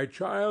 thy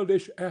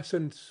childish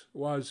essence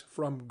was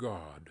from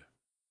God."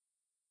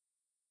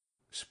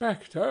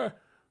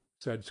 "Spectre,"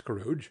 said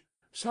Scrooge,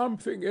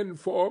 "something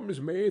informs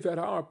me that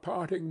our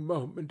parting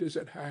moment is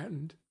at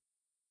hand.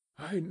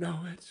 I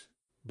know it,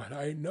 but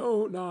I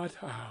know not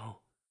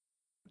how.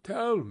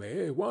 Tell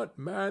me what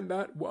man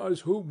that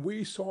was whom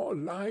we saw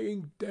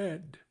lying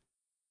dead."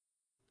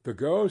 The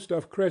ghost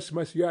of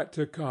Christmas yet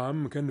to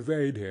come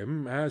conveyed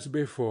him, as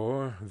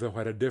before, though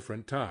at a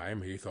different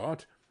time, he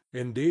thought.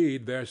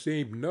 Indeed, there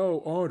seemed no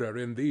order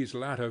in these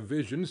latter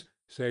visions,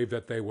 save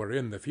that they were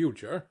in the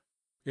future,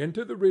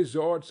 into the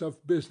resorts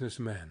of business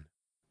men,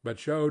 but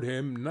showed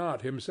him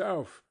not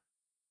himself.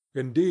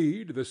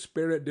 Indeed, the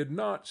spirit did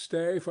not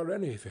stay for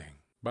anything,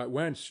 but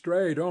went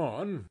straight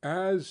on,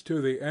 as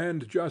to the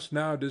end just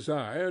now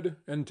desired,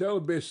 until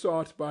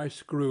besought by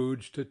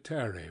Scrooge to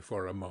tarry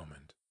for a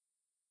moment.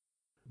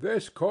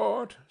 "This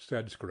court,"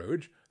 said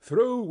Scrooge,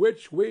 "through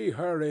which we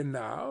hurry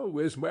now,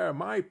 is where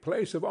my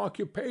place of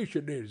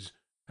occupation is,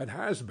 and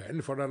has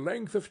been for a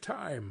length of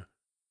time.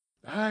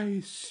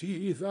 I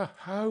see the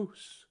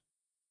house.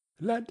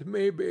 Let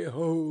me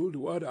behold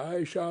what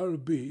I shall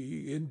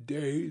be in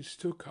days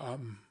to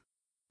come."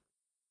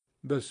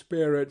 The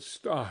spirit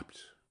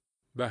stopped.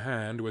 The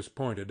hand was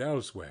pointed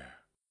elsewhere.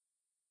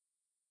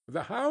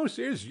 "The house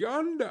is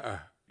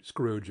yonder!"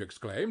 Scrooge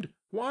exclaimed.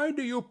 "Why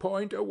do you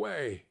point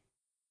away?"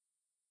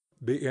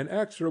 The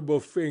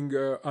inexorable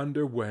finger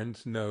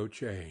underwent no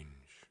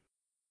change.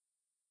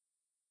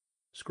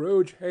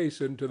 Scrooge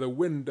hastened to the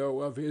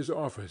window of his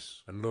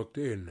office, and looked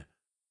in.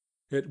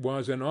 It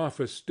was an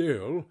office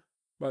still,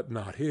 but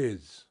not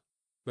his.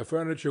 The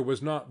furniture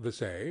was not the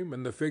same,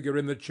 and the figure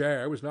in the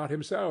chair was not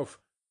himself.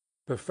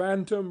 The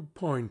phantom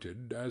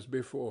pointed as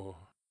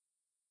before.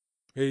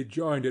 He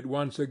joined it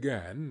once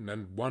again,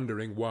 and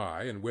wondering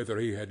why and whither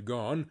he had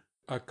gone,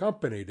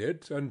 accompanied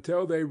it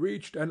until they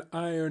reached an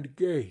iron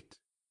gate.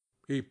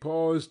 He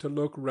paused to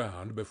look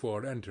round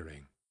before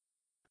entering.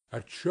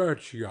 A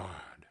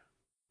churchyard!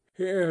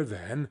 Here,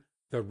 then,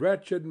 the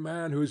wretched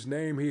man whose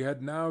name he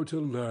had now to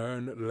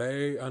learn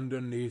lay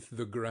underneath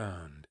the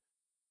ground.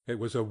 It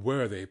was a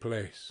worthy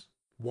place,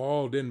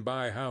 walled in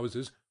by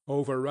houses,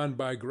 overrun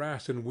by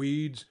grass and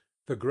weeds,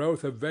 the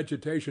growth of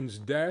vegetation's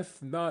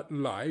death, not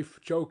life,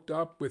 choked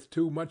up with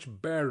too much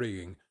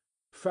burying,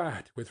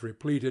 fat with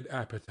repleted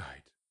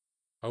appetite.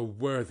 A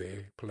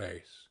worthy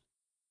place.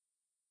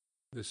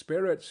 The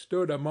spirit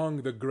stood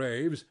among the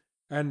graves,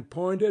 and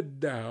pointed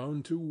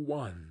down to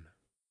one.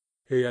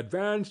 He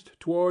advanced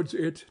towards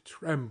it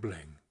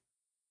trembling.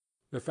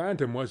 The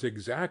phantom was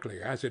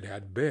exactly as it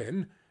had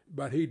been,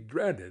 but he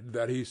dreaded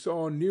that he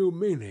saw new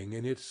meaning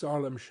in its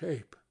solemn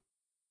shape.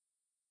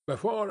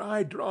 "Before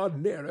I draw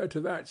nearer to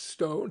that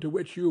stone to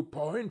which you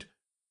point,"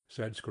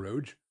 said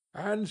Scrooge,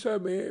 "answer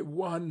me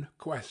one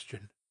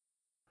question.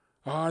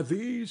 Are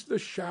these the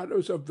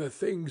shadows of the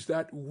things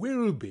that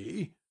will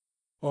be,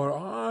 or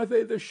are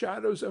they the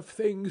shadows of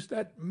things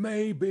that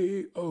may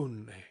be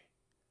only?"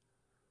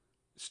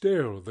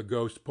 Still the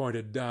ghost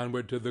pointed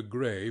downward to the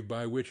grave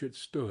by which it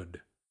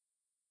stood.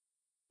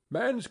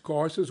 "Men's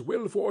courses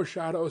will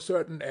foreshadow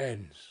certain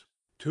ends,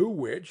 to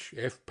which,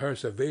 if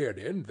persevered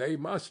in, they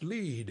must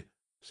lead,"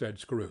 said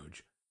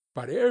Scrooge.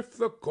 "But if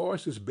the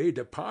courses be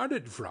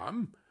departed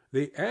from,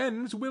 the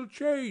ends will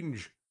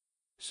change.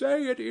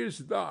 Say it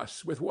is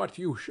thus with what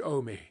you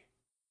show me."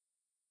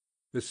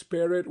 The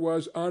spirit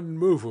was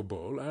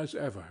unmovable as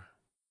ever.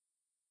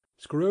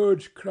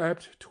 Scrooge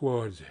crept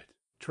towards it,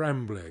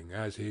 trembling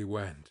as he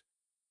went,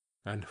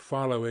 and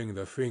following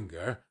the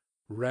finger,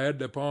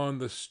 read upon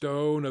the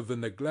stone of the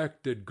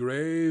neglected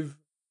grave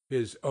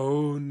his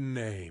own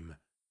name,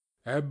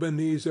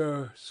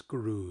 Ebenezer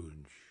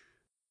Scrooge.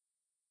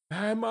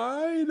 "Am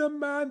I the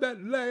man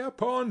that lay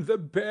upon the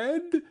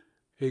bed?"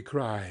 he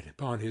cried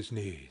upon his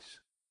knees.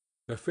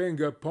 The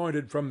finger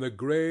pointed from the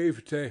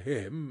grave to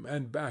him,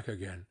 and back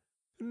again.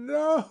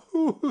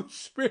 "No,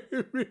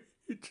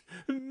 spirit!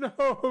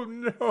 No,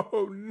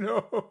 no,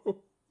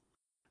 no!"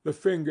 The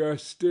finger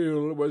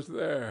still was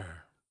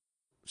there.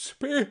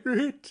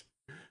 "Spirit!"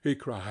 he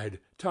cried,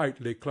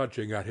 tightly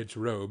clutching at its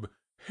robe,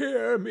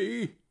 "hear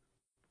me!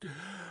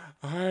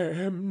 I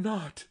am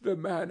not the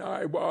man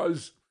I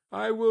was.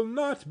 I will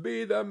not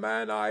be the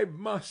man I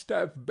must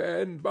have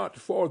been but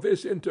for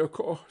this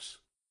intercourse.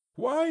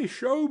 Why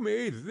show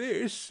me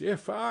this,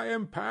 if I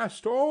am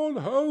past all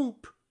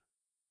hope?"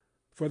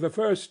 For the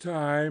first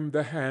time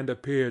the hand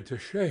appeared to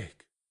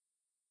shake.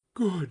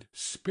 "Good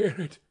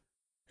spirit,"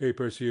 he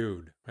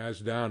pursued, as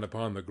down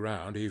upon the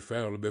ground he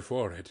fell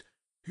before it,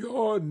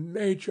 "your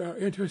nature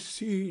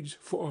intercedes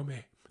for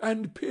me,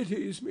 and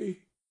pities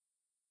me.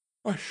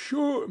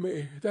 Assure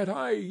me that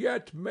I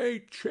yet may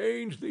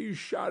change these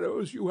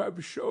shadows you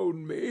have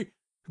shown me,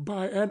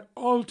 by an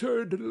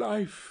altered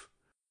life."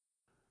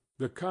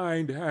 The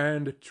kind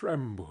hand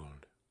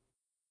trembled.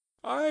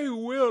 "I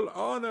will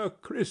honor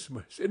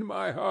Christmas in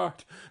my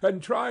heart,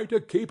 and try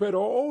to keep it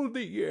all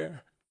the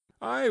year.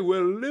 I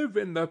will live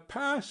in the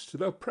past,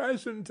 the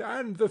present,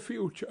 and the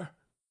future.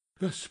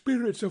 The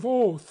spirits of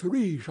all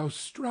three shall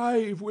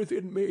strive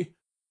within me.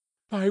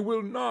 I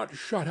will not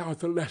shut out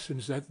the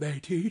lessons that they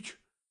teach.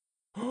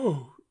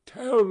 Oh,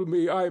 tell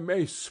me I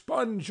may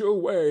sponge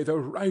away the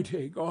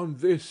writing on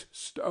this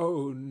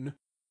stone."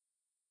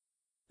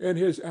 In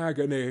his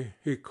agony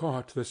he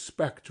caught the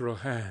spectral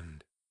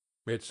hand.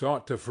 It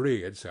sought to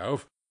free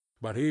itself,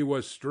 but he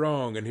was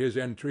strong in his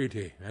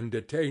entreaty, and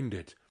detained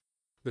it.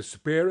 The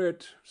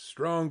spirit,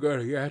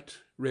 stronger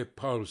yet,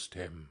 repulsed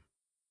him.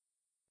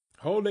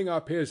 Holding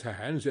up his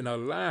hands in a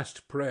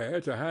last prayer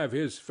to have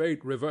his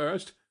fate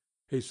reversed,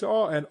 he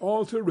saw an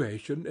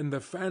alteration in the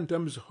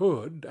phantom's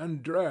hood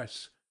and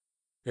dress.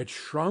 It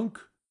shrunk,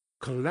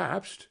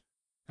 collapsed,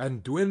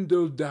 and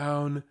dwindled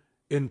down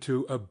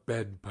into a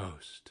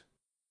bedpost.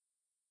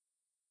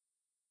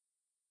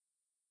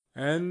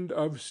 End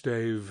of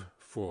Stave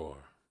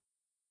 4.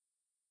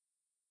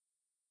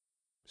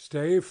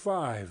 Stave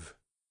 5.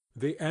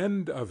 The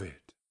end of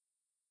it.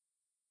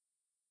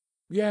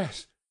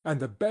 Yes, and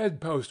the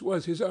bedpost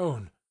was his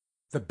own.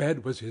 The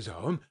bed was his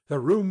own. The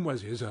room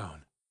was his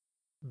own.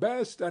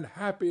 Best and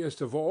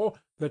happiest of all,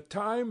 the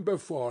time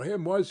before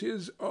him was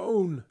his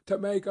own, to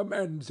make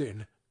amends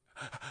in.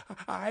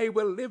 "I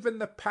will live in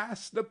the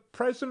past, the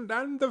present,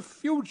 and the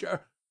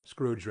future,"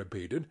 Scrooge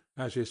repeated,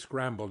 as he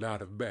scrambled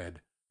out of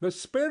bed. "The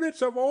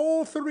spirits of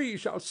all three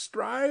shall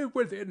strive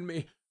within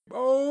me.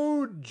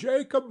 Oh,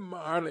 Jacob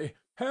Marley,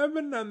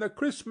 heaven and the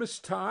Christmas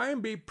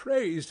time be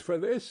praised for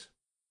this!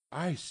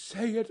 I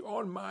say it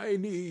on my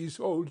knees,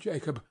 old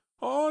Jacob,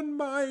 on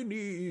my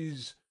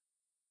knees."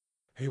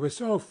 He was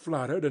so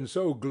fluttered and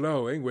so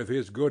glowing with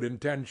his good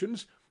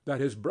intentions that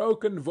his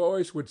broken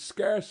voice would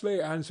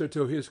scarcely answer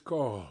to his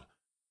call.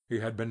 He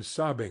had been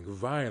sobbing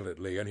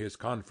violently in his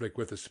conflict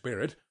with the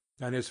spirit,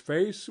 and his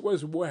face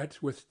was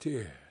wet with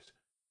tears.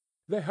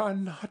 "They are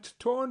not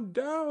torn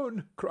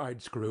down,"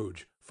 cried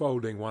Scrooge,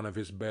 folding one of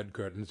his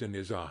bed-curtains in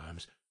his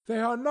arms. "They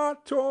are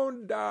not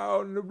torn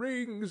down,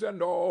 rings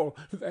and all.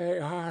 They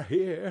are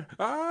here.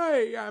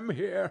 I am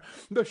here.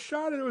 The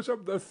shadows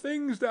of the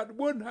things that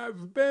would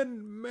have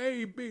been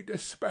may be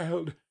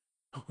dispelled.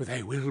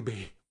 They will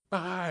be.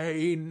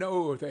 I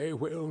know they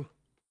will."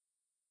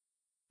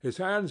 His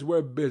hands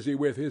were busy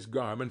with his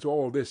garments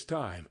all this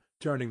time,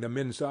 turning them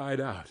inside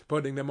out,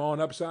 putting them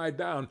on upside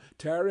down,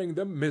 tearing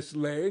them,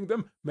 mislaying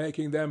them,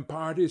 making them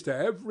parties to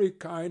every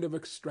kind of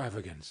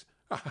extravagance.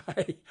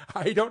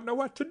 "I don't know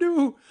what to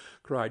do,"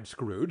 cried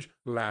Scrooge,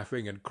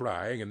 laughing and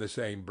crying in the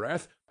same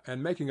breath,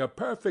 and making a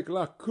perfect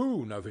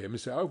Laocoon of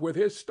himself with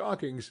his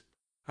stockings.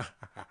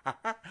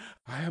 "I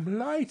am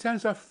light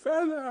as a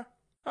feather.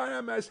 I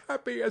am as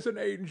happy as an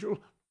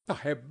angel.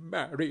 I am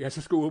merry as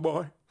a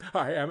schoolboy.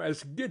 I am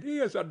as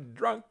giddy as a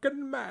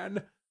drunken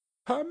man.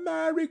 A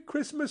Merry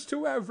Christmas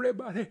to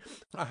everybody.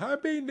 A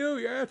Happy New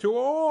Year to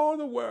all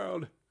the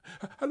world.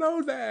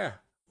 Hello there!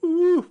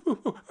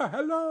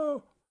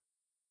 Hello!"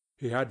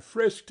 He had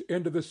frisked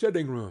into the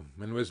sitting-room,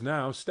 and was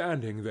now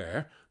standing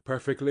there,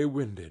 perfectly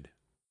winded.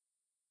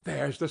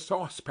 "There's the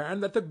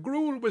saucepan that the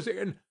gruel was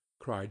in!"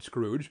 cried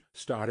Scrooge,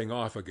 starting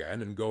off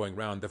again and going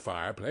round the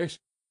fireplace.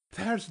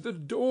 "There's the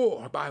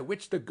door by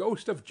which the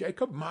ghost of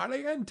Jacob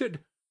Marley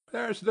entered.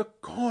 There's the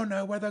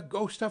corner where the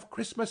ghost of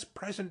Christmas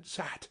Present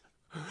sat.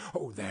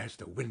 Oh, there's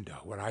the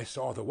window where I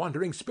saw the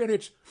wandering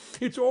spirits.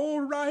 It's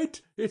all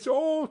right. It's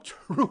all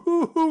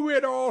true.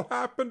 It all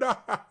happened.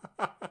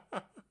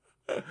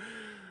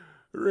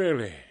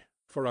 Really,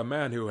 for a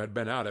man who had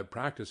been out of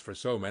practice for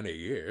so many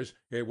years,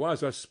 it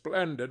was a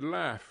splendid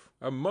laugh,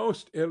 a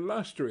most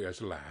illustrious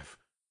laugh,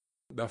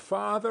 the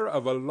father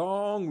of a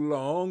long,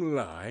 long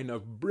line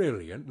of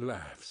brilliant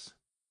laughs.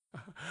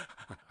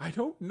 "I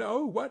don't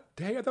know what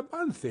day of the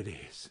month it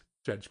is,"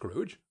 said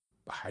Scrooge.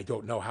 "I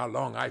don't know how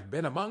long I've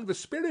been among the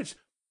spirits.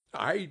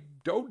 I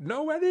don't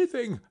know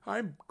anything.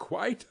 I'm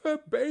quite a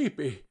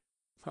baby.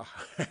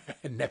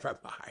 Never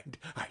mind.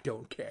 I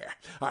don't care.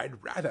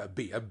 I'd rather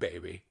be a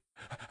baby.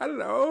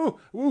 Hello!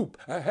 Whoop!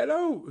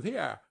 Hello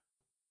there!"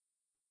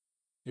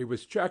 He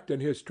was checked in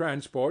his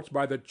transports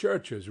by the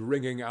churches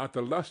ringing out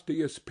the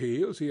lustiest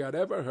peals he had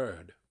ever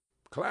heard.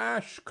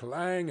 Clash,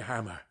 clang,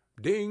 hammer!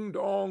 Ding,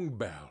 dong,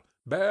 bell!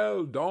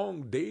 Bell,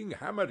 dong, ding,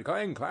 hammer,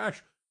 clang,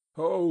 clash!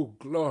 Oh,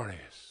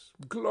 glorious,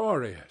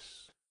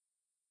 glorious!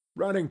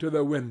 Running to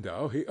the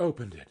window, he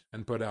opened it,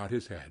 and put out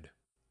his head.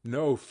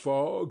 No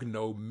fog,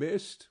 no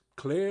mist,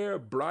 clear,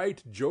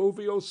 bright,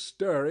 jovial,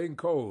 stirring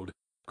cold,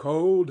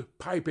 cold,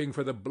 piping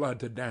for the blood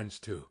to dance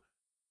to,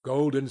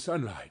 golden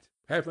sunlight,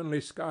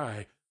 heavenly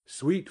sky,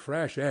 sweet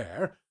fresh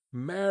air,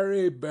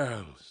 merry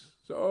bells.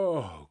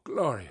 Oh,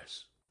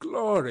 glorious,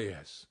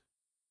 glorious!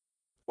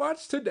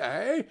 "What's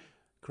to-day?"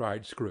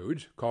 cried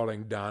Scrooge,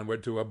 calling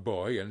downward to a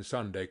boy in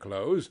Sunday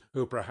clothes,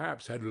 who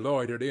perhaps had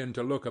loitered in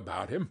to look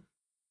about him.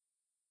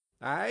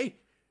 "Eh?"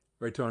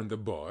 returned the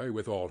boy,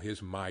 with all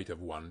his might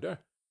of wonder.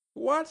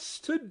 "What's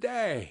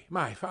to-day,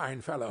 my fine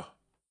fellow?"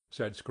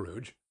 said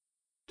Scrooge.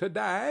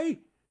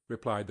 "To-day?"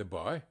 replied the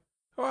boy.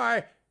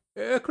 "Why,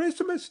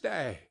 Christmas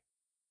Day."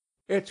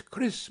 "It's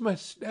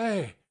Christmas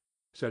Day,"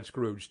 said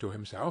Scrooge to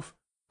himself.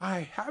 "I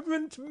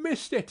haven't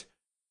missed it.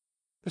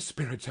 The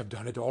spirits have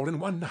done it all in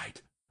one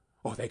night.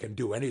 Oh, they can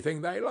do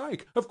anything they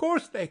like. Of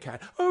course they can.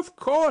 Of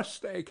course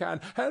they can.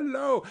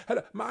 Hello,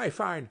 hello, my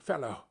fine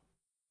fellow."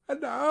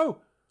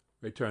 "Hello,"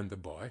 returned the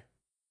boy.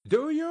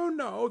 "Do you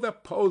know the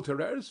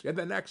poulterers in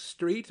the next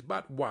street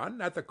but one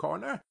at the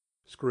corner?"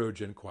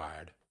 Scrooge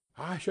inquired.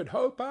 "I should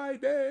hope I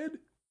did,"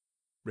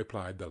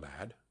 replied the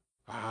lad.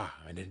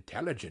 "Ah, an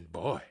intelligent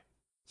boy,"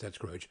 said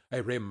Scrooge.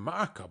 "A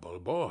remarkable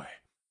boy.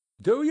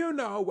 Do you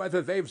know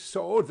whether they've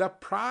sold the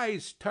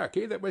prize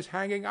turkey that was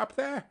hanging up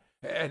there?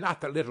 Not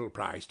the little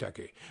prize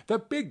turkey. The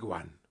big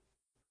one."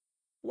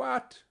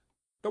 "What?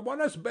 The one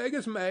as big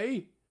as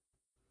me?"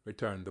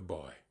 returned the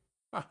boy.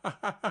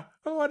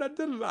 "What a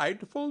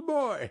delightful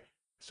boy!"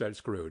 said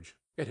Scrooge.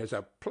 "It is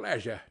a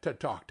pleasure to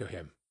talk to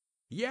him.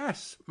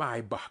 Yes,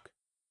 my buck."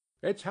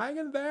 "It's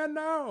hanging there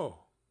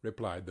now,"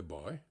 replied the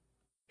boy.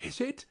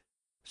 "Is it?"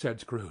 said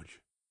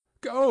Scrooge.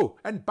 "Go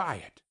and buy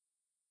it."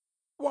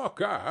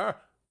 "Walker!"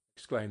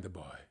 exclaimed the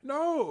boy.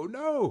 "No,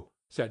 no,"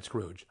 said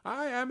Scrooge.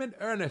 "I am in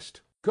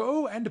earnest.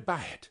 Go and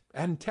buy it,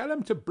 and tell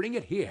him to bring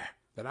it here,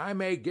 that I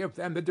may give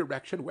them the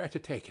direction where to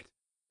take it.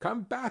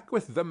 Come back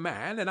with the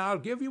man, and I'll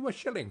give you a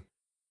shilling.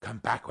 Come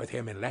back with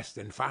him in less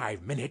than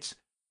 5 minutes,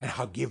 and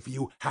I'll give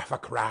you half a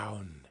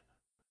crown."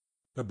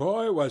 The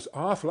boy was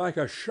off like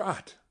a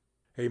shot.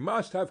 He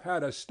must have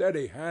had a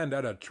steady hand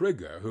at a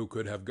trigger who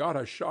could have got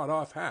a shot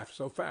off half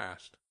so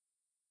fast.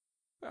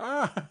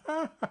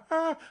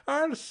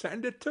 "I'll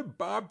send it to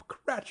Bob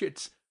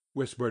Cratchit's,"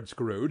 whispered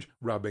Scrooge,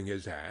 rubbing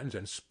his hands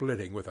and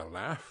splitting with a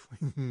laugh.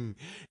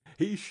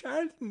 "He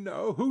shan't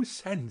know who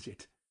sends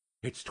it.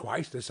 It's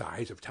twice the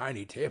size of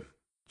Tiny Tim.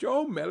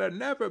 Joe Miller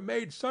never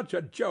made such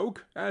a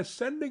joke as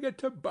sending it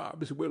to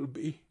Bob's will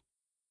be."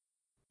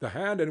 The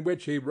hand in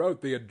which he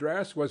wrote the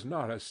address was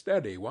not a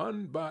steady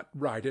one, but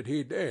write it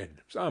he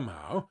did,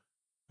 somehow,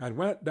 and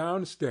went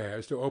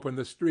downstairs to open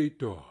the street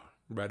door,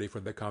 ready for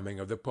the coming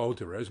of the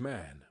poulterer's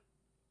man.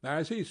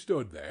 As he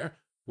stood there,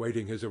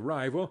 waiting his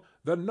arrival,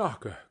 the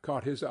knocker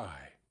caught his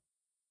eye.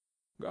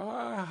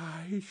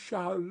 "I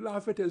shall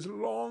love it as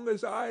long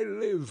as I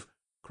live,"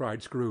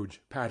 cried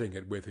Scrooge, patting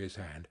it with his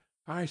hand.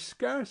 "I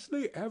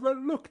scarcely ever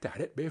looked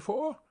at it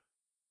before.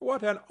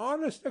 What an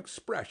honest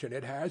expression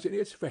it has in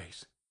its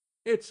face!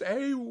 It's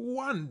a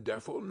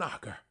wonderful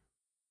knocker.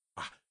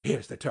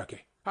 Here's the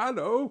turkey.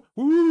 Hallo!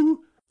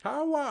 Whoo!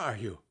 How are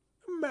you?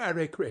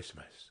 Merry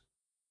Christmas!"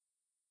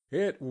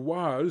 It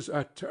was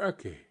a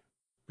turkey.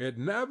 It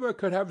never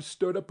could have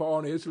stood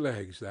upon his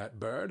legs, that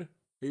bird.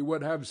 He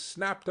would have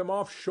snapped them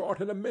off short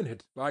in a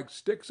minute, like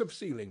sticks of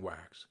sealing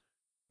wax.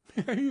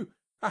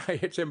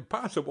 "It's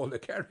impossible to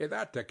carry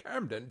that to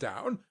Camden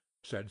Town,"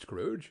 said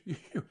Scrooge.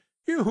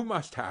 You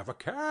must have a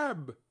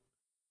cab."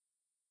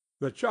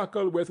 The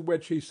chuckle with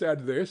which he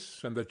said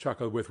this, and the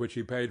chuckle with which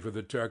he paid for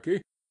the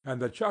turkey,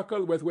 and the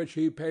chuckle with which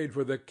he paid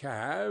for the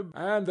cab,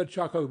 and the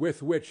chuckle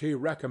with which he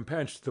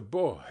recompensed the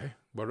boy,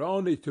 were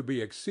only to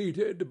be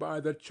exceeded by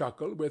the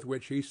chuckle with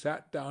which he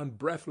sat down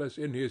breathless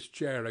in his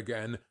chair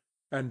again,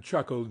 and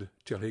chuckled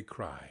till he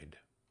cried.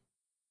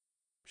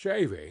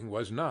 Shaving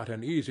was not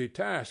an easy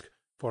task,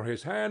 for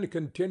his hand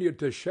continued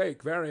to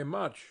shake very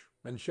much,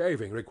 and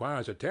shaving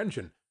requires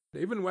attention,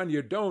 even when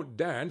you don't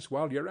dance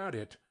while you're at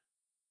it.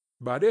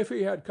 But if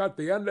he had cut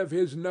the end of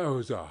his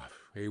nose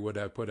off, he would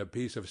have put a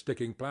piece of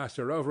sticking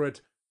plaster over it,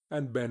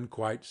 and been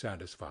quite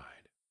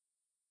satisfied.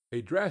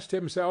 He dressed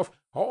himself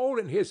all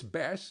in his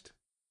best,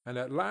 and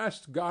at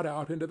last got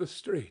out into the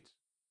streets.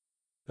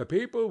 The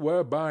people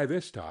were by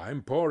this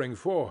time pouring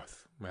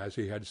forth, as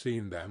he had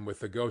seen them with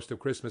the Ghost of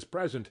Christmas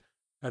Present,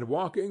 and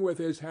walking with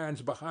his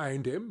hands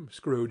behind him,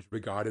 Scrooge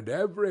regarded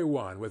every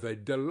one with a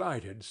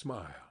delighted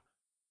smile.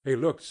 He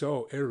looked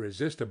so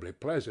irresistibly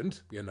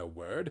pleasant, in a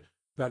word,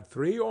 that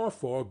 3 or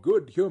 4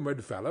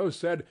 good-humored fellows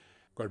said,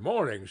 "Good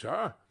morning,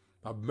 sir.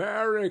 A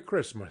Merry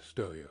Christmas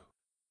to you."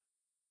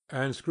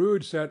 And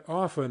Scrooge said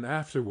often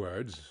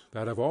afterwards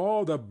that of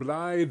all the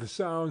blithe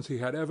sounds he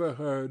had ever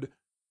heard,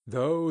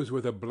 those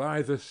were the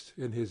blithest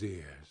in his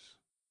ears.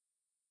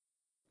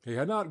 He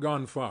had not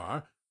gone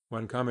far,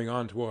 when coming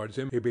on towards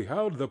him he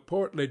beheld the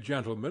portly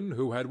gentleman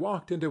who had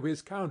walked into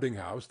his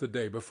counting-house the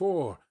day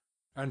before,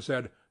 and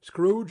said,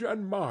 "Scrooge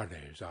and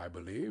Marley's, I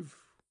believe."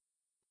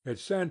 It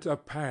sent a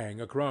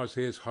pang across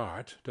his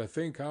heart to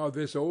think how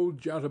this old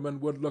gentleman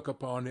would look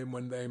upon him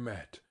when they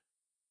met,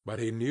 but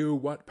he knew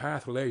what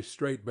path lay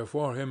straight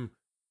before him,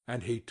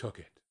 and he took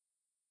it.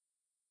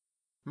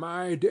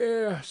 "My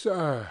dear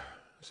sir,"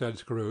 said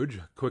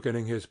Scrooge,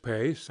 quickening his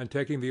pace, and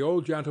taking the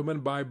old gentleman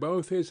by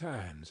both his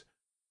hands,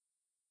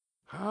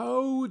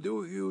 "how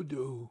do you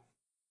do?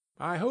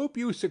 I hope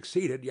you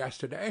succeeded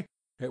yesterday.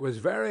 It was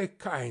very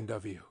kind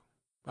of you.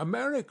 A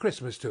Merry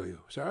Christmas to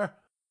you, sir."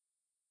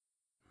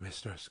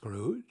 "Mr.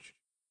 Scrooge?"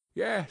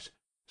 "Yes,"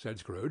 said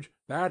Scrooge,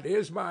 "that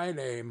is my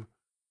name,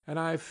 and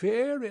I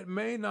fear it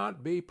may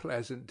not be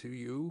pleasant to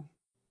you.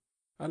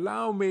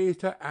 Allow me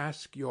to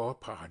ask your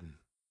pardon.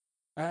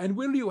 And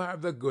will you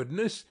have the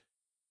goodness—"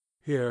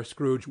 Here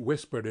Scrooge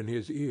whispered in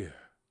his ear.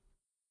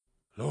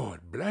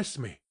 "Lord bless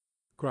me!"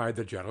 cried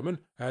the gentleman,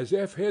 as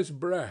if his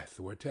breath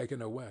were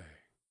taken away.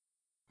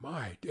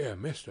 "My dear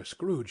Mr.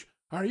 Scrooge,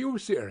 are you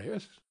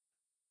serious?"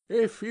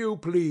 "If you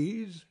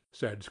please,"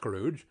 said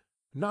Scrooge.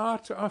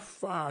 "Not a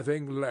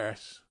farthing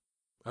less.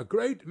 A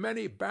great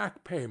many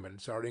back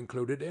payments are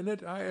included in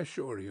it, I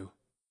assure you.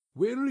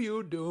 Will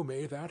you do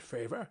me that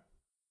favor?"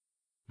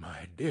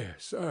 "My dear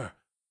sir,"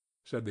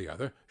 said the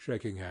other,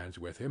 shaking hands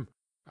with him,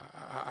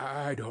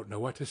 I don't know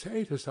what to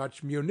say to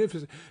such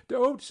munificent—"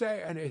 "Don't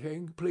say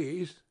anything,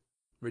 please,"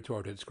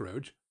 retorted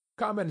Scrooge.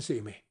 "Come and see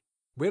me.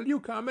 Will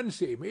you come and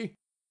see me?"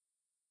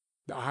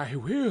 "I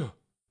will,"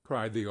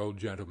 cried the old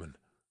gentleman,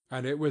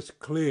 and it was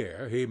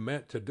clear he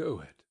meant to do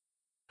it.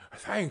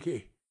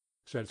 "Thank'ee,"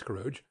 said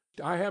Scrooge.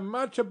 "I am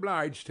much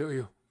obliged to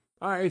you.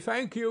 I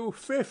thank you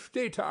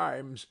 50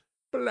 times.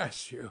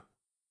 Bless you."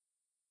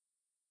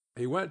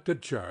 He went to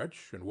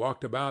church, and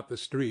walked about the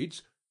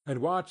streets, and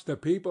watched the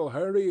people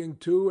hurrying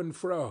to and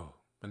fro,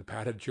 and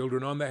patted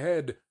children on the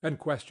head, and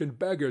questioned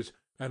beggars,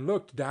 and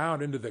looked down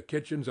into the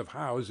kitchens of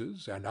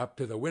houses, and up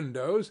to the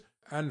windows,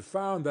 and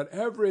found that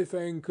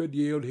everything could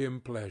yield him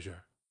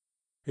pleasure.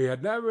 He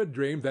had never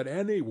dreamed that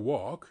any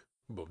walk,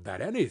 that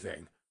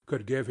anything,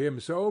 could give him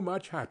so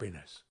much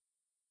happiness.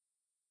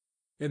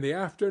 In the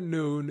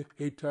afternoon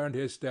he turned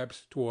his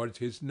steps towards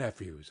his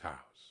nephew's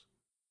house.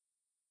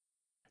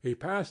 He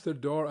passed the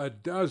door a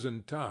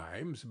dozen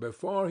times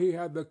before he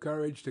had the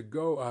courage to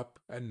go up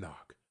and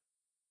knock.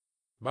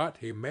 But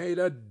he made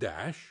a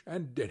dash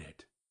and did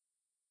it.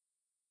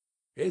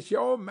 "Is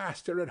your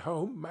master at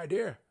home, my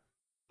dear?"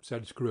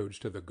 said Scrooge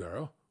to the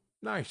girl.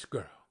 "Nice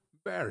girl.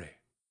 Very."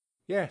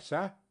 "Yes,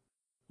 sir."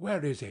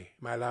 "Where is he,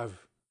 my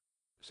love?"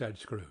 said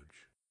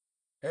Scrooge.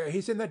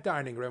 "He's in the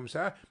dining-room,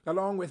 sir,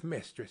 along with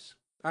mistress.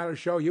 I'll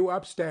show you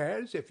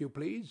upstairs, if you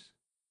please."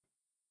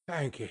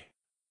 "Thank ye.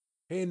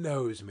 He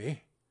knows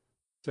me,"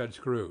 said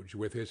Scrooge,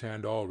 with his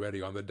hand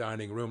already on the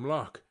dining-room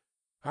lock.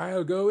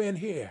 "I'll go in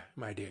here,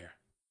 my dear."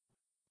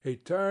 He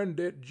turned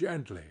it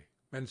gently,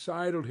 and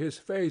sidled his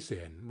face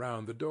in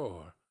round the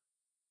door.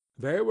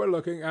 They were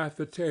looking at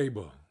the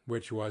table,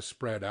 which was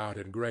spread out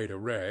in great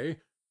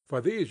array, for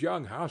these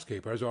young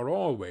housekeepers are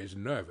always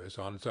nervous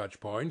on such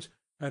points,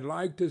 and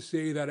like to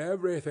see that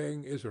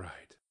everything is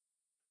right.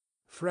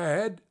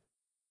 "Fred,"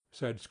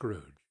 said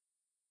Scrooge.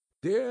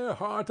 Dear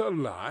heart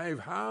alive,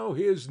 how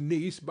his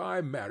niece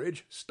by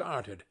marriage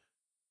started!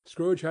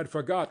 Scrooge had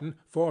forgotten,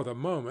 for the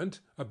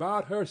moment,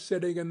 about her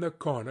sitting in the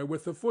corner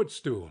with the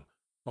footstool,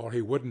 or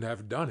he wouldn't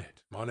have done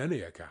it, on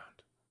any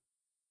account.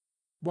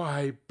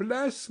 "Why,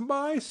 bless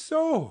my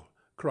soul!"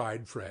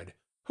 cried Fred.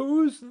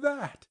 "Who's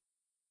that?"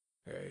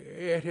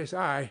 "It is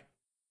I,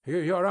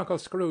 your Uncle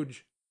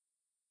Scrooge.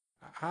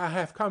 I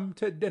have come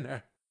to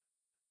dinner.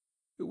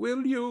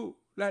 Will you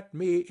let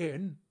me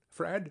in,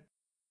 Fred?"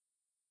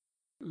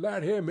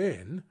 "Let him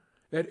in?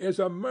 It is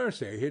a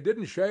mercy he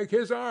didn't shake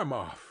his arm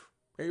off.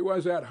 He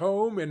was at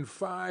home in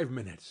 5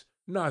 minutes.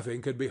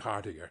 Nothing could be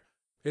heartier.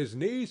 His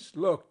niece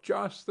looked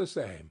just the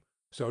same.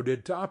 So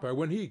did Topper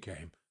when he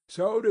came.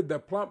 So did the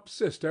plump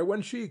sister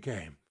when she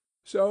came.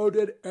 So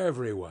did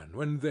every one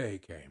when they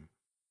came.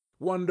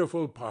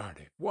 Wonderful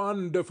party,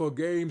 wonderful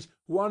games,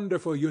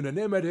 wonderful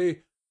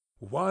unanimity,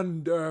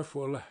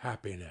 wonderful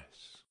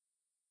happiness."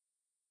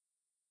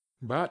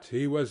 But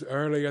he was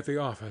early at the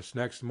office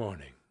next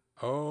morning.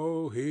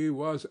 Oh, he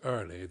was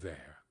early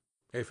there.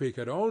 If he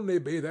could only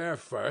be there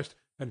first,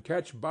 and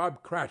catch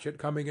Bob Cratchit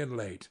coming in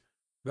late,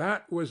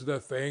 that was the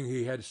thing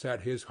he had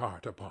set his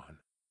heart upon.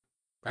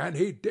 And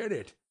he did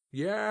it.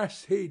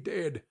 Yes, he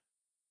did.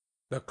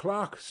 The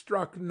clock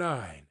struck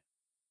 9.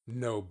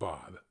 No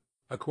Bob.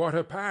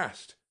 1/4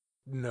 past.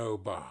 No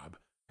Bob.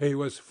 He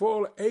was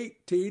full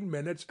 18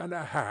 minutes and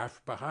a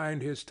half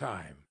behind his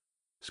time.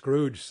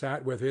 Scrooge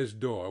sat with his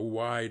door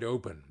wide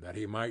open, that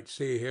he might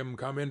see him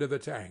come into the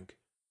tank.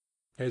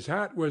 His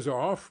hat was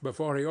off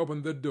before he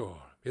opened the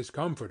door, his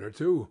comforter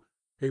too.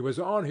 He was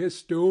on his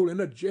stool in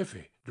a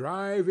jiffy,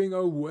 driving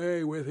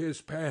away with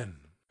his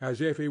pen,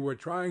 as if he were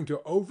trying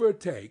to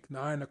overtake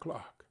 9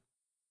 o'clock.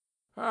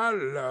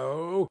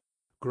 "Hallo!"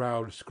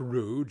 growled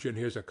Scrooge in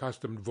his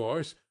accustomed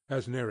voice,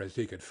 as near as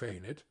he could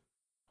feign it.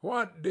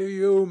 "What do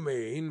you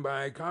mean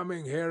by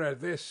coming here at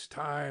this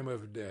time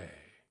of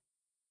day?"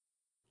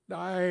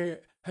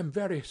 "I am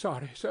very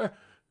sorry, sir,"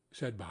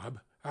 said Bob.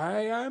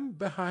 "I am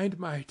behind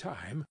my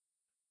time."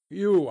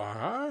 "You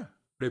are?"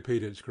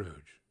 repeated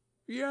Scrooge.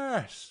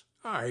 "Yes,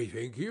 I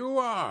think you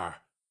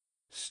are.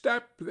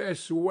 Step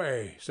this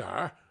way,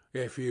 sir,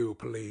 if you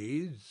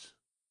please."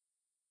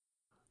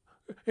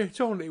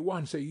 "It's only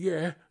once a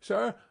year,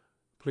 sir,"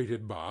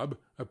 pleaded Bob,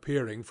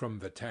 appearing from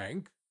the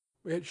tank.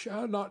 "It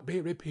shall not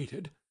be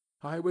repeated.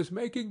 I was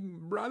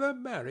making rather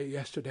merry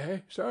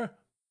yesterday, sir."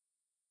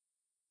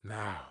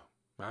 "Now,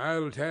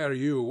 I'll tell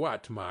you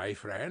what, my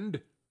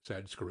friend,"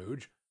 said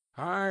Scrooge.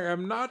 "I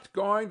am not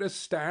going to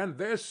stand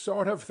this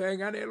sort of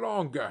thing any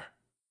longer.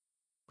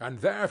 And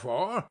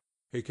therefore,"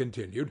 he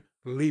continued,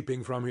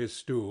 leaping from his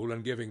stool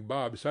and giving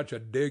Bob such a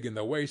dig in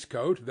the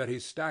waistcoat that he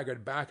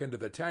staggered back into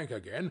the tank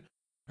again,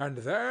 "and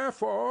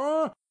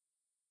therefore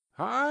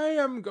I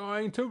am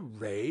going to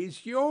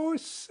raise your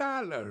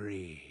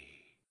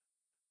salary."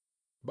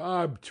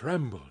 Bob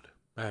trembled,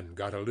 and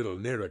got a little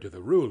nearer to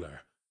the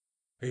ruler.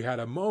 He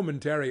had a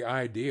momentary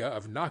idea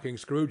of knocking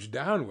Scrooge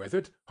down with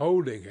it,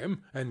 holding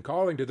him, and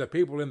calling to the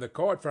people in the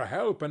court for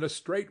help and a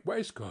strait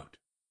waistcoat.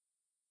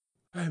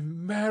 "A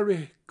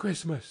Merry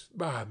Christmas,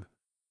 Bob,"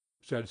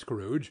 said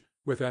Scrooge,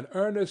 with an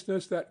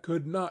earnestness that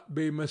could not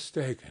be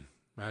mistaken,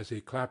 as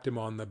he clapped him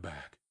on the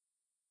back.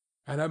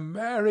 "And a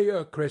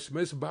merrier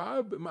Christmas,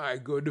 Bob, my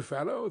good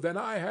fellow, than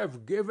I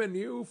have given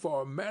you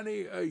for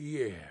many a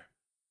year.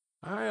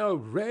 I'll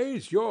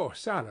raise your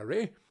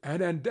salary,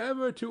 and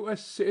endeavor to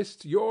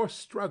assist your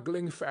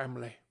struggling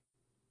family.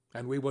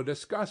 And we will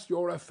discuss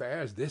your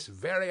affairs this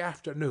very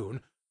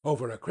afternoon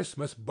over a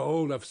Christmas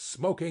bowl of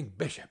smoking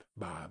bishop,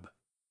 Bob.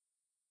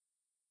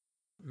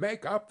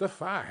 Make up the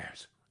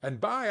fires, and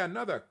buy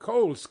another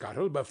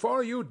coal-scuttle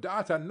before you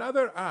dot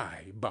another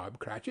I, Bob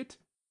Cratchit."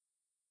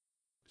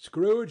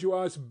 Scrooge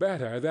was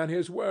better than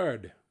his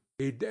word.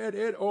 He did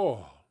it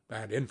all,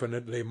 and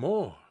infinitely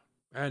more,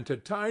 and to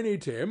Tiny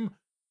Tim,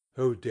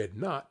 who did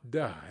not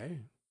die,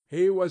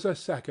 he was a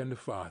second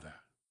father.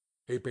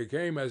 He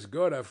became as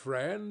good a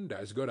friend,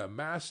 as good a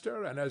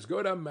master, and as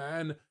good a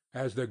man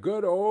as the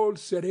good old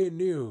city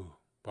knew,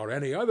 or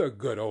any other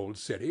good old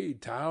city,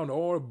 town,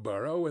 or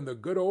borough in the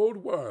good old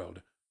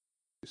world.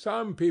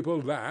 Some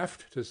people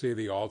laughed to see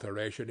the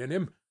alteration in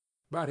him,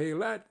 but he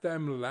let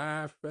them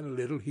laugh and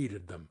little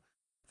heeded them,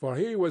 for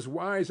he was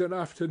wise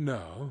enough to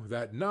know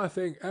that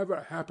nothing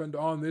ever happened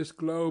on this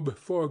globe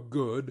for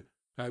good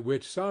at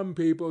which some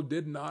people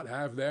did not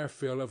have their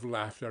fill of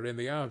laughter in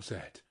the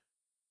outset,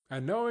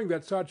 and knowing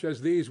that such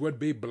as these would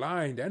be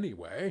blind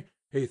anyway,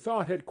 he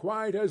thought it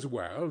quite as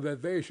well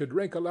that they should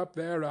wrinkle up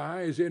their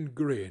eyes in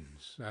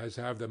grins as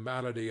have the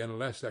malady in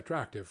less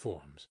attractive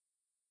forms.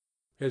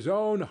 His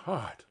own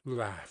heart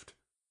laughed,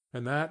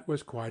 and that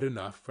was quite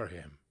enough for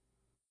him.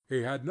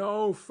 He had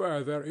no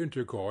further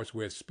intercourse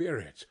with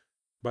spirits,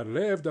 but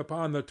lived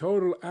upon the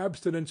total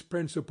abstinence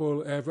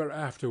principle ever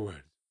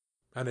afterwards,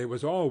 and it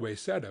was always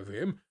said of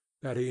him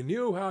that he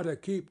knew how to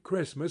keep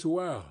Christmas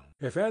well,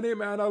 if any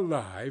man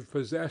alive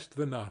possessed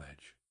the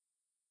knowledge.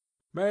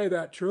 May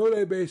that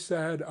truly be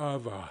said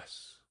of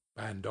us,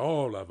 and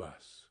all of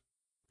us.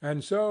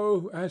 And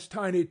so, as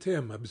Tiny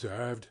Tim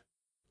observed,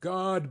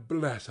 God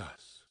bless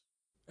us,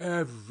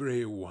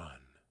 every one.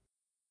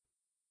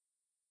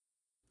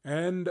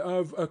 End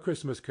of A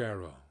Christmas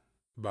Carol,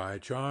 by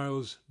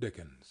Charles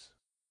Dickens.